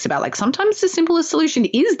often speaks about, like, sometimes the simplest solution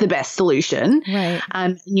is the best solution. Right.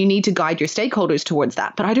 You need to guide your stakeholders towards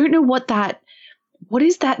that. But I don't know what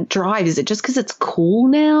is that drive? Is it just because it's cool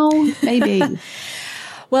now? Maybe.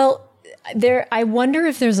 Well, I wonder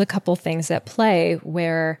if there's a couple things at play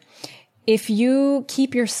where if you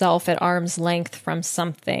keep yourself at arm's length from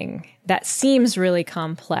something that seems really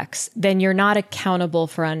complex, then you're not accountable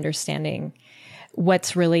for understanding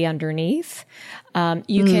what's really underneath.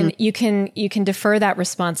 You can defer that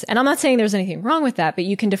response. And I'm not saying there's anything wrong with that, but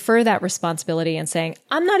you can defer that responsibility and saying,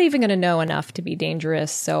 I'm not even going to know enough to be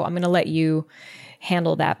dangerous, so I'm going to let you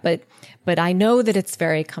handle that. But I know that it's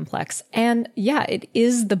very complex. And yeah, it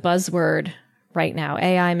is the buzzword right now.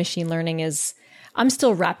 AI, machine learning I'm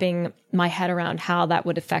still wrapping my head around how that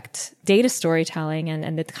would affect data storytelling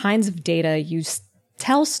and the kinds of data you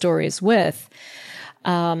tell stories with.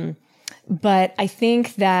 But I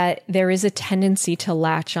think that there is a tendency to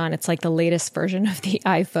latch on. It's like the latest version of the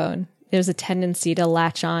iPhone. There's a tendency to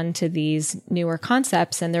latch on to these newer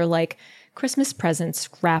concepts, and they're like Christmas presents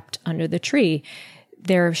wrapped under the tree.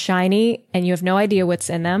 they're shiny and you have no idea what's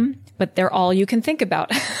in them, but they're all you can think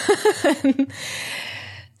about.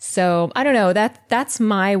 So I don't know, that's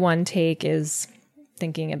my one take, is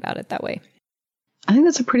thinking about it that way. I think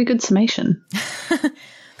that's a pretty good summation.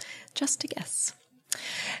 Just a guess.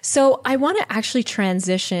 So I want to actually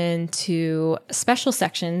transition to a special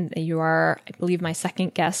section. You are, I believe, my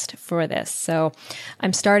second guest for this. So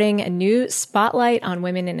I'm starting a new spotlight on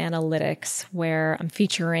women in analytics, where I'm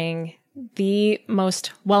featuring the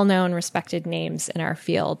most well-known, respected names in our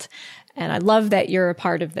field. And I love that you're a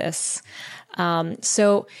part of this.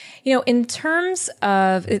 So, in terms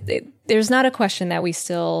of, there's not a question that we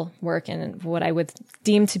still work in what I would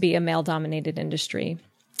deem to be a male-dominated industry.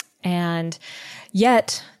 And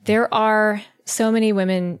yet there are so many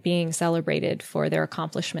women being celebrated for their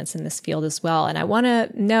accomplishments in this field as well. And I want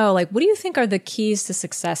to know, what do you think are the keys to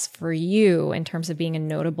success for you in terms of being a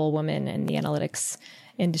notable woman in the analytics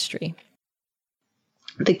industry?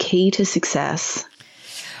 The key to success.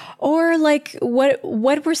 Or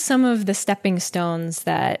what were some of the stepping stones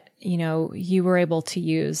that, you were able to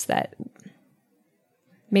use that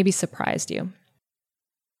maybe surprised you?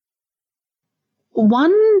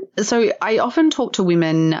 So I often talk to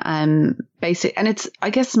women, and it's, I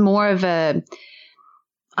guess, more of a,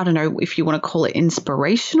 I don't know if you want to call it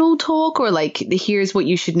inspirational talk, or here's what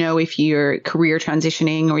you should know if you're career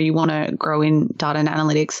transitioning or you want to grow in data and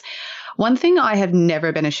analytics. One thing I have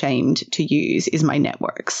never been ashamed to use is my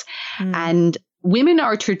networks. And women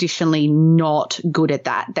are traditionally not good at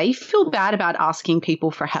that. They feel bad about asking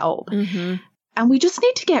people for help. Mm-hmm. And we just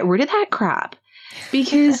need to get rid of that crap.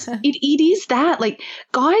 Because it is that,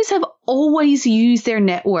 guys have always used their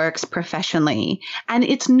networks professionally, and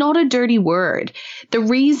it's not a dirty word. The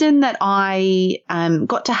reason that I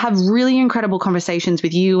got to have really incredible conversations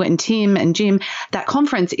with you and Tim and Jim, that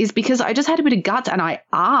conference, is because I just had a bit of guts and I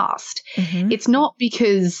asked. Mm-hmm. It's not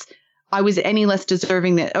because I was any less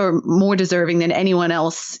deserving or more deserving than anyone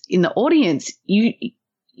else in the audience. You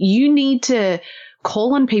need to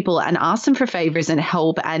call on people and ask them for favors and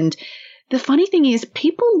help. And the funny thing is,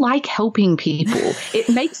 people like helping people. It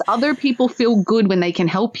makes other people feel good when they can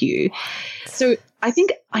help you. So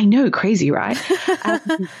I know, crazy, right?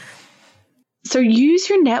 So use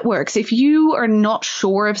your networks. If you are not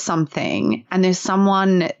sure of something and there's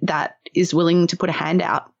someone that is willing to put a hand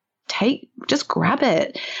out, just grab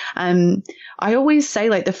it. I always say,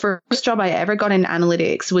 the first job I ever got in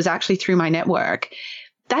analytics was actually through my network.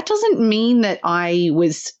 That doesn't mean that I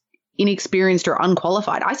was inexperienced or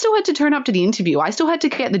unqualified. I still had to turn up to the interview. I still had to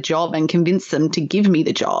get the job and convince them to give me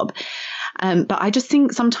the job. But I just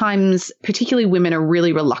think sometimes, particularly women, are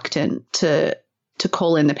really reluctant to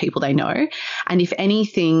call in the people they know. And if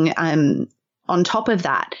anything, on top of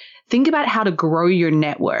that, think about how to grow your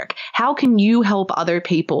network. How can you help other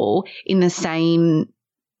people in the same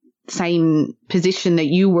position that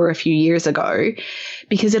you were a few years ago?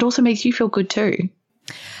 Because it also makes you feel good too.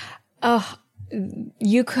 Oh,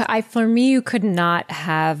 you could not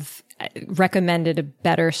have recommended a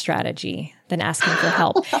better strategy than asking for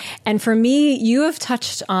help. And for me, you have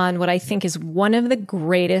touched on what I think is one of the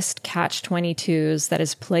greatest catch-22s that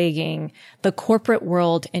is plaguing the corporate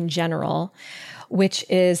world in general, which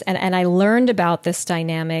is, and I learned about this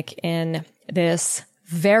dynamic in this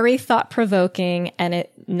very thought-provoking, and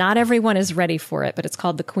not everyone is ready for it, but it's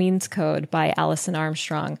called The Queen's Code by Alison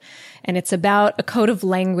Armstrong. And it's about a code of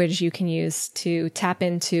language you can use to tap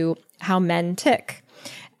into how men tick,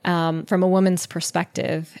 from a woman's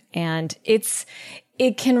perspective. And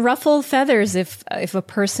it can ruffle feathers if a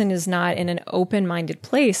person is not in an open-minded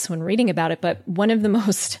place when reading about it. But one of the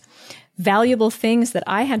most valuable things that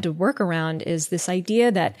I had to work around is this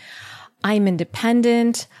idea that I'm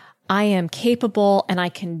independent, I am capable, and I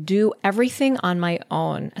can do everything on my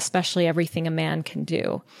own, especially everything a man can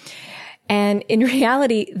do. And in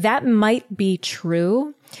reality, that might be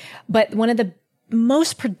true, but one of the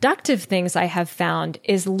most productive things I have found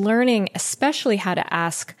is learning especially how to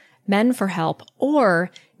ask men for help, or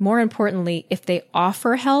more importantly, if they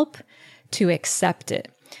offer help, to accept it.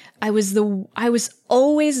 I was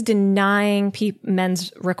always denying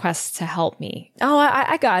men's requests to help me. Oh,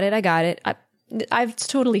 I got it. It's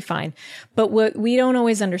totally fine. But what we don't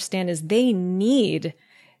always understand is they need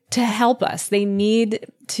to help us. They need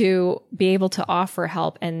to be able to offer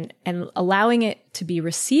help, and allowing it to be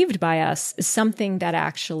received by us is something that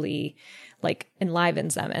actually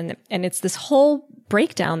enlivens them. And it's this whole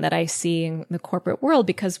breakdown that I see in the corporate world,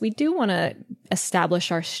 because we do want to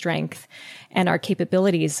establish our strength and our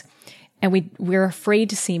capabilities. And we're afraid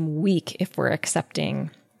to seem weak if we're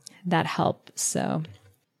accepting that help. So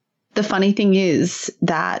the funny thing is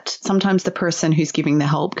that sometimes the person who's giving the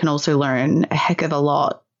help can also learn a heck of a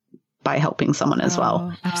lot by helping someone as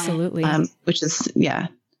well. Absolutely. Which is,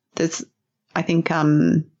 there's, I think,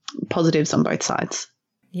 positives on both sides.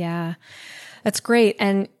 Yeah, that's great.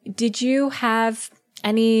 And did you have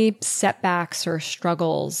any setbacks or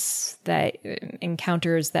struggles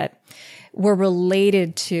encounters that were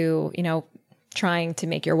related to, trying to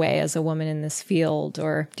make your way as a woman in this field?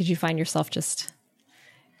 Or did you find yourself just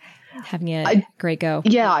having a great go?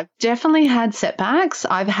 Yeah, I've definitely had setbacks.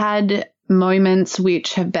 I've had moments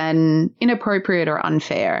which have been inappropriate or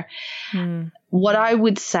unfair. What I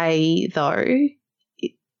would say, though,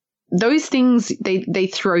 those things, they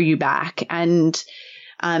throw you back and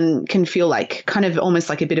can feel like kind of almost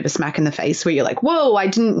like a bit of a smack in the face where you're like, whoa, I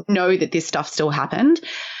didn't know that this stuff still happened.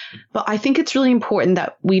 But I think it's really important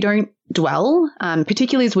that we don't dwell,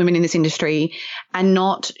 particularly as women in this industry, and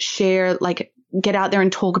not share, get out there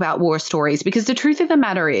and talk about war stories, because the truth of the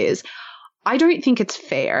matter is, I don't think it's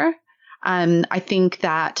fair. I think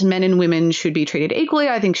that men and women should be treated equally.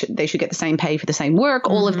 I think they should get the same pay for the same work,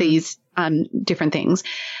 all of these different things.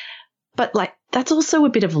 But that's also a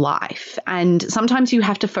bit of life. And sometimes you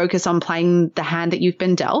have to focus on playing the hand that you've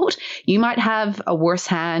been dealt. You might have a worse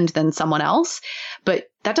hand than someone else, but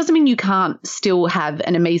that doesn't mean you can't still have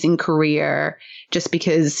an amazing career just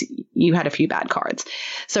because you had a few bad cards.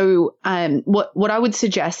 So what I would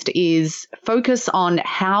suggest is focus on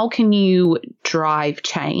how can you drive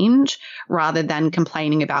change rather than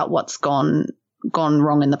complaining about what's gone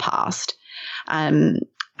wrong in the past.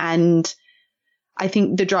 And I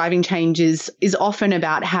think the driving change is often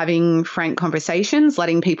about having frank conversations,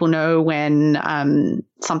 letting people know when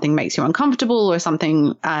something makes you uncomfortable or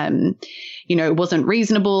something, wasn't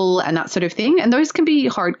reasonable and that sort of thing. And those can be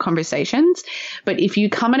hard conversations. But if you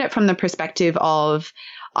come at it from the perspective of,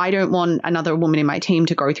 I don't want another woman in my team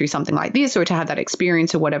to go through something like this or to have that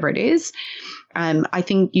experience or whatever it is, I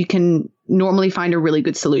think you can normally find a really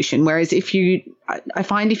good solution. Whereas I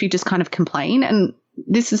find if you just kind of complain, and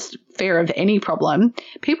this is fair of any problem,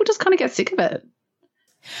 people just kind of get sick of it.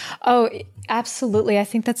 Oh, absolutely. I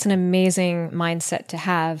think that's an amazing mindset to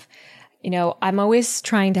have. I'm always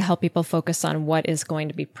trying to help people focus on what is going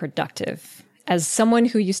to be productive. As someone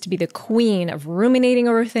who used to be the queen of ruminating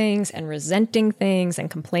over things and resenting things and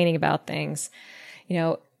complaining about things,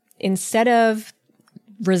 instead of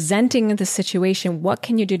resenting the situation, what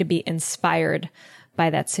can you do to be inspired by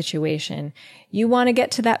that situation? You want to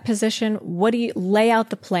get to that position. What do you lay out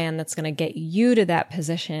the plan that's going to get you to that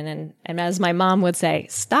position? And as my mom would say,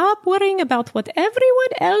 stop worrying about what everyone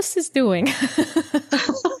else is doing and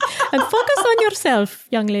focus on yourself,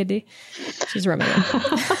 young lady. She's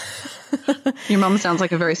Romanian. Your mom sounds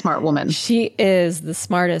like a very smart woman. She is the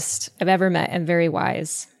smartest I've ever met and very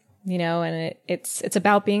wise, and it's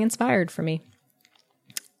about being inspired for me.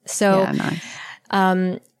 So, yeah,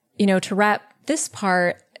 nice. To wrap this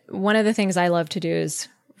part, one of the things I love to do is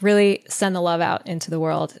really send the love out into the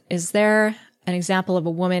world. Is there an example of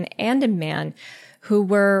a woman and a man who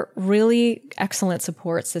were really excellent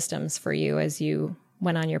support systems for you as you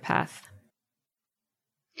went on your path?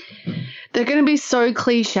 They're going to be so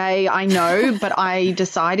cliche, I know, but I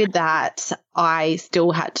decided that I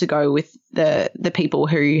still had to go with the people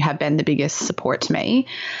who have been the biggest support to me.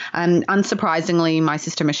 Unsurprisingly, my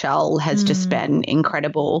sister Michelle has just been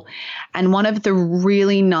incredible. And one of the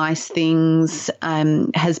really nice things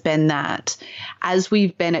has been that as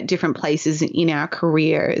we've been at different places in our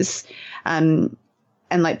careers, and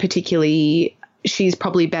particularly she's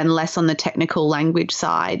probably been less on the technical language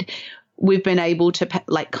side, we've been able to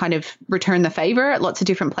kind of return the favor at lots of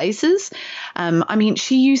different places.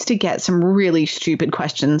 She used to get some really stupid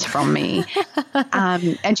questions from me.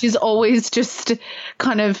 And she's always just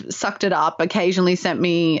kind of sucked it up, occasionally sent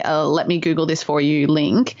me a let me Google this for you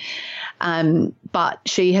link. But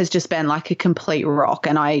she has just been like a complete rock,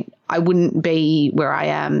 and I wouldn't be where I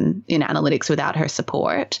am in analytics without her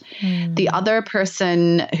support. The other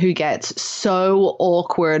person who gets so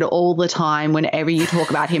awkward all the time whenever you talk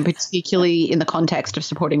about him, particularly in the context of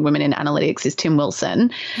supporting women in analytics, is Tim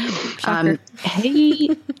Wilson.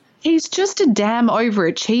 He's just a damn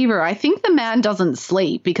overachiever. I think the man doesn't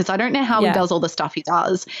sleep because I don't know how he does all the stuff he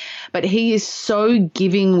does, but he is so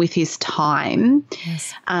giving with his time.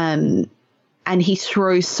 Yes. And he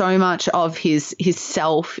throws so much of his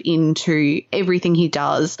self into everything he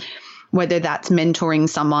does, whether that's mentoring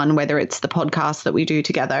someone, whether it's the podcast that we do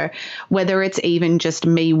together, whether it's even just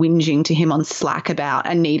me whinging to him on Slack about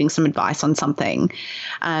and needing some advice on something.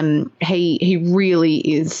 He really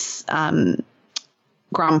is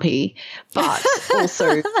grumpy, but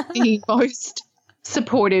also the most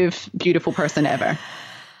supportive, beautiful person ever.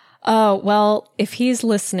 Oh, well, if he's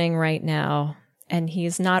listening right now and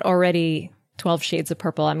he's not already 12 Shades of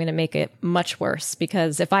Purple, I'm going to make it much worse,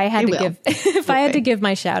 because if I had to give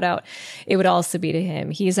my shout out, it would also be to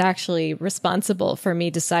him. He's actually responsible for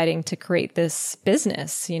me deciding to create this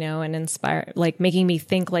business, you know, and inspire, like making me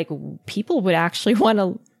think like people would actually want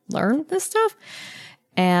to learn this stuff.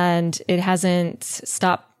 And it hasn't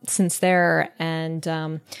stopped since there. And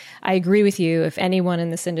I agree with you. If anyone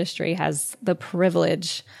in this industry has the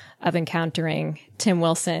privilege of encountering Tim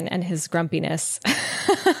Wilson and his grumpiness,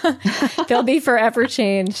 they'll be forever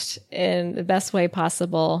changed in the best way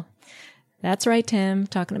possible. That's right, Tim,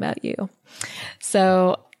 talking about you.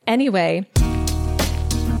 So anyway,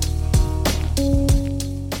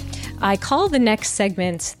 I call the next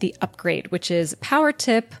segment the upgrade, which is a power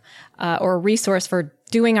tip or a resource for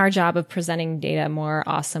doing our job of presenting data more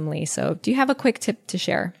awesomely. So do you have a quick tip to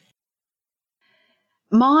share?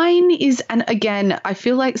 Mine is, and again, I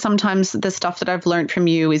feel like sometimes the stuff that I've learned from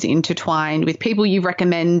you is intertwined with people you've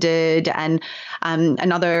recommended. And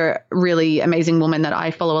another really amazing woman that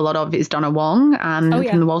I follow a lot of is Donna Wong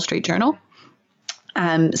from the Wall Street Journal.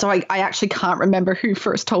 So I actually can't remember who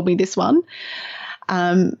first told me this one.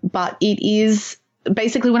 But it is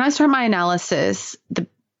basically when I start my analysis,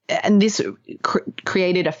 and this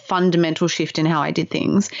created a fundamental shift in how I did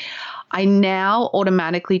things. I now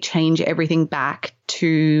automatically change everything back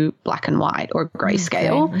to black and white or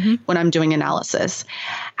grayscale when I'm doing analysis.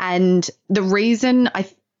 And the reason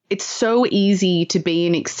it's so easy to be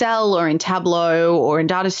in Excel or in Tableau or in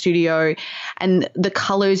Data Studio, and the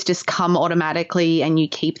colors just come automatically and you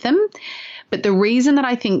keep them. But the reason that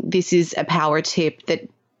I think this is a power tip that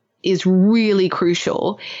is really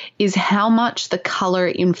crucial is how much the color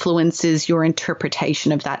influences your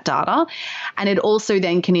interpretation of that data. And it also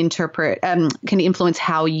then can influence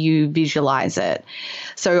how you visualize it.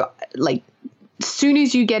 So like as soon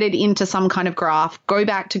as you get it into some kind of graph, go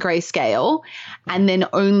back to grayscale and then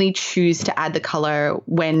only choose to add the color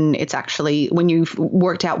when you've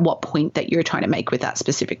worked out what point that you're trying to make with that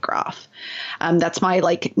specific graph. That's my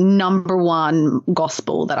number one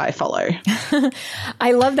gospel that I follow.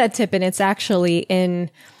 I love that tip. And it's actually in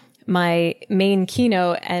my main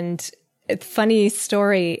keynote. And funny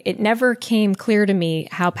story, it never came clear to me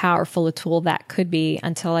how powerful a tool that could be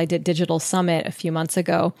until I did Digital Summit a few months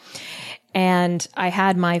ago. And I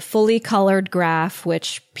had my fully colored graph,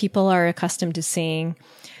 which people are accustomed to seeing.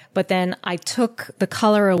 But then I took the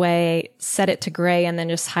color away, set it to gray, and then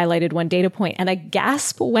just highlighted one data point. And a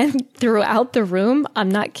gasp went throughout the room. I'm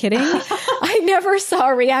not kidding. I never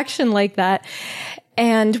saw a reaction like that.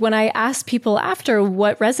 And when I asked people after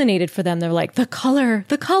what resonated for them, they're like, the color,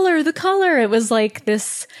 the color, the color. It was like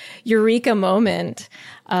this eureka moment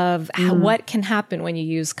of what can happen when you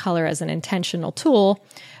use color as an intentional tool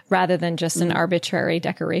rather than just an arbitrary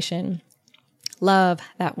decoration. Love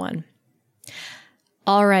that one.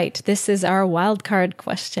 All right, this is our wildcard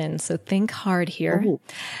question. So think hard here. Ooh.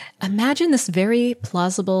 Imagine this very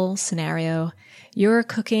plausible scenario. You're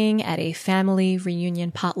cooking at a family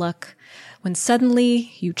reunion potluck when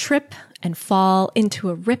suddenly you trip and fall into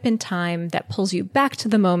a rip in time that pulls you back to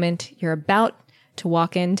the moment you're about to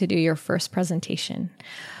walk in to do your first presentation.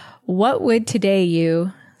 What would today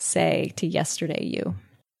you say to yesterday you?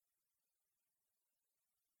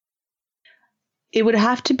 It would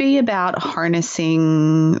have to be about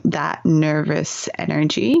harnessing that nervous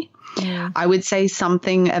energy. Yeah. I would say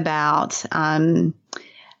something about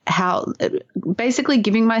how basically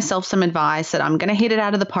giving myself some advice that I'm going to hit it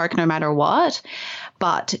out of the park no matter what,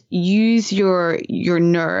 but use your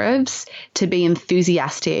nerves to be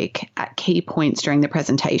enthusiastic at key points during the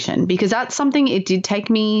presentation, because that's something it did take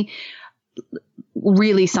me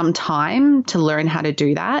really some time to learn how to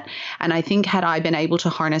do that. And I think had I been able to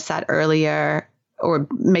harness that earlier or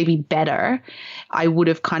maybe better, I would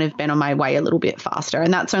have kind of been on my way a little bit faster.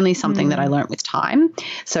 And that's only something that I learned with time.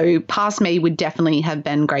 So past me would definitely have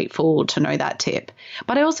been grateful to know that tip.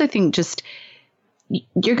 But I also think just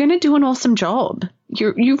you're going to do an awesome job.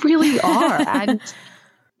 You really are. And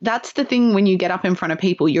that's the thing when you get up in front of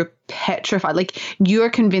people, you're petrified. Like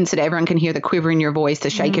you're convinced that everyone can hear the quiver in your voice,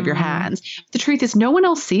 the shake of your hands. The truth is no one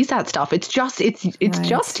else sees that stuff. It's just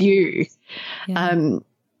you. Yeah.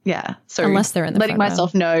 Yeah. So unless they're in the letting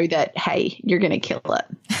myself know that, hey, you're going to kill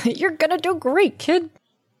it. You're going to do great, kid.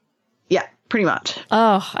 Yeah, pretty much.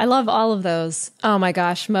 Oh, I love all of those. Oh my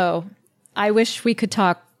gosh, Mo, I wish we could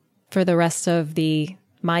talk for the rest of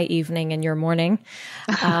my evening and your morning.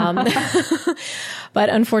 But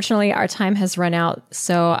unfortunately, our time has run out.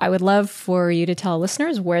 So I would love for you to tell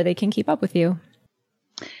listeners where they can keep up with you.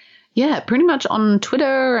 Yeah, pretty much on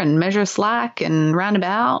Twitter and Measure Slack and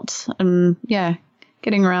roundabout. Yeah.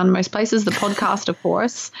 getting around most places. The podcast, of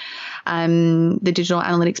course, the Digital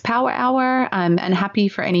Analytics Power Hour, and happy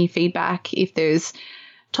for any feedback. If there's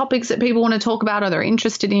topics that people want to talk about or they're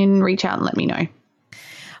interested in, reach out and let me know.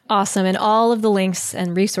 Awesome. And all of the links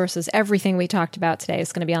and resources, everything we talked about today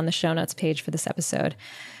is going to be on the show notes page for this episode.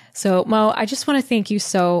 So Mo, I just want to thank you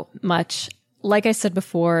so much. Like I said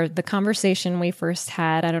before, the conversation we first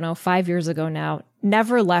had, 5 years ago now,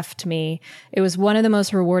 never left me. It was one of the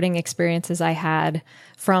most rewarding experiences I had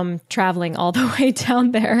from traveling all the way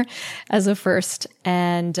down there as a first.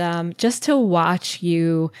 And just to watch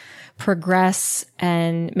you progress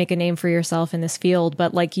and make a name for yourself in this field.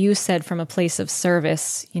 But like you said, from a place of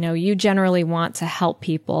service, you generally want to help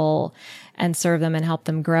people and serve them and help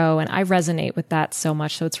them grow. And I resonate with that so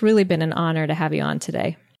much. So it's really been an honor to have you on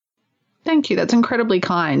today. Thank you. That's incredibly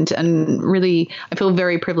kind. And really, I feel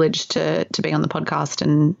very privileged to be on the podcast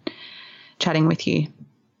and chatting with you.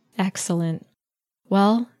 Excellent.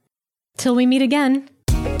 Well, till we meet again.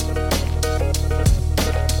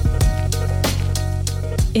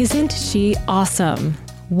 Isn't she awesome?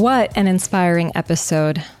 What an inspiring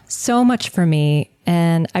episode. So much for me,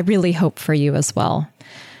 and I really hope for you as well.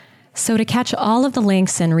 So to catch all of the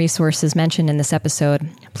links and resources mentioned in this episode,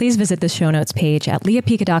 please visit the show notes page at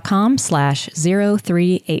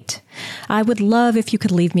leahpica.com/038. I would love if you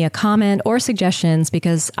could leave me a comment or suggestions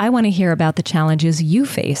because I want to hear about the challenges you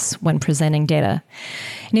face when presenting data.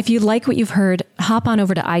 And if you like what you've heard, hop on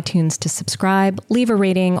over to iTunes to subscribe, leave a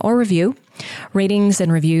rating or review. Ratings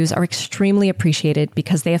and reviews are extremely appreciated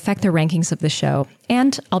because they affect the rankings of the show,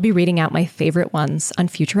 and I'll be reading out my favorite ones on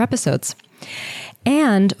future episodes.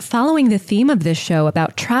 And following the theme of this show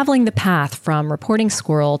about traveling the path from reporting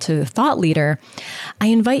squirrel to thought leader, I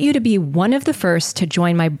invite you to be one of the first to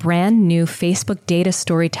join my brand new Facebook data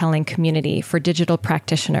storytelling community for digital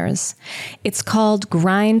practitioners. It's called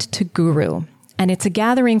Grind to Guru, and it's a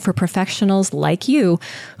gathering for professionals like you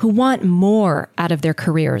who want more out of their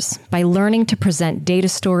careers by learning to present data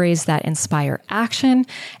stories that inspire action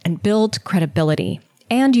and build credibility.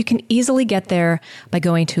 And you can easily get there by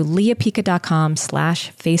going to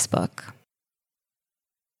leahpica.com/Facebook.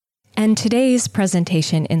 And today's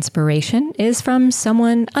presentation inspiration is from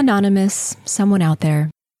someone anonymous, someone out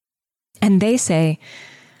there. And they say,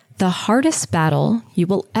 the hardest battle you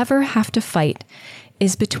will ever have to fight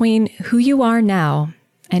is between who you are now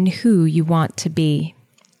and who you want to be.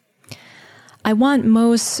 I want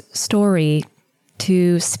Mo's story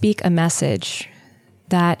to speak a message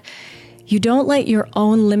that you don't let your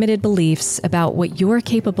own limited beliefs about what you're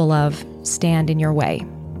capable of stand in your way.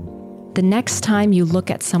 The next time you look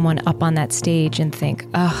at someone up on that stage and think,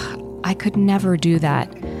 I could never do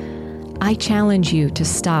that, I challenge you to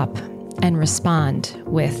stop and respond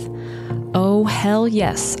with, oh, hell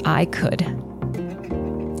yes, I could.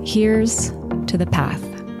 Here's to the path.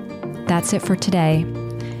 That's it for today.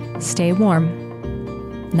 Stay warm.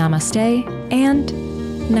 Namaste and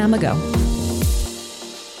Namago.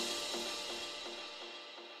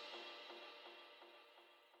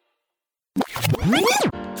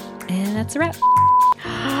 And that's a wrap.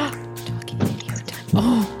 Talking video time.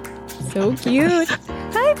 Oh, so cute.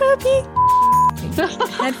 Hi, puppy.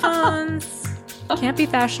 Headphones. Can't be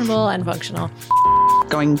fashionable and functional.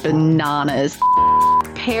 Going bananas.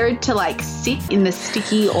 Prepared to sit in the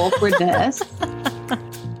sticky awkwardness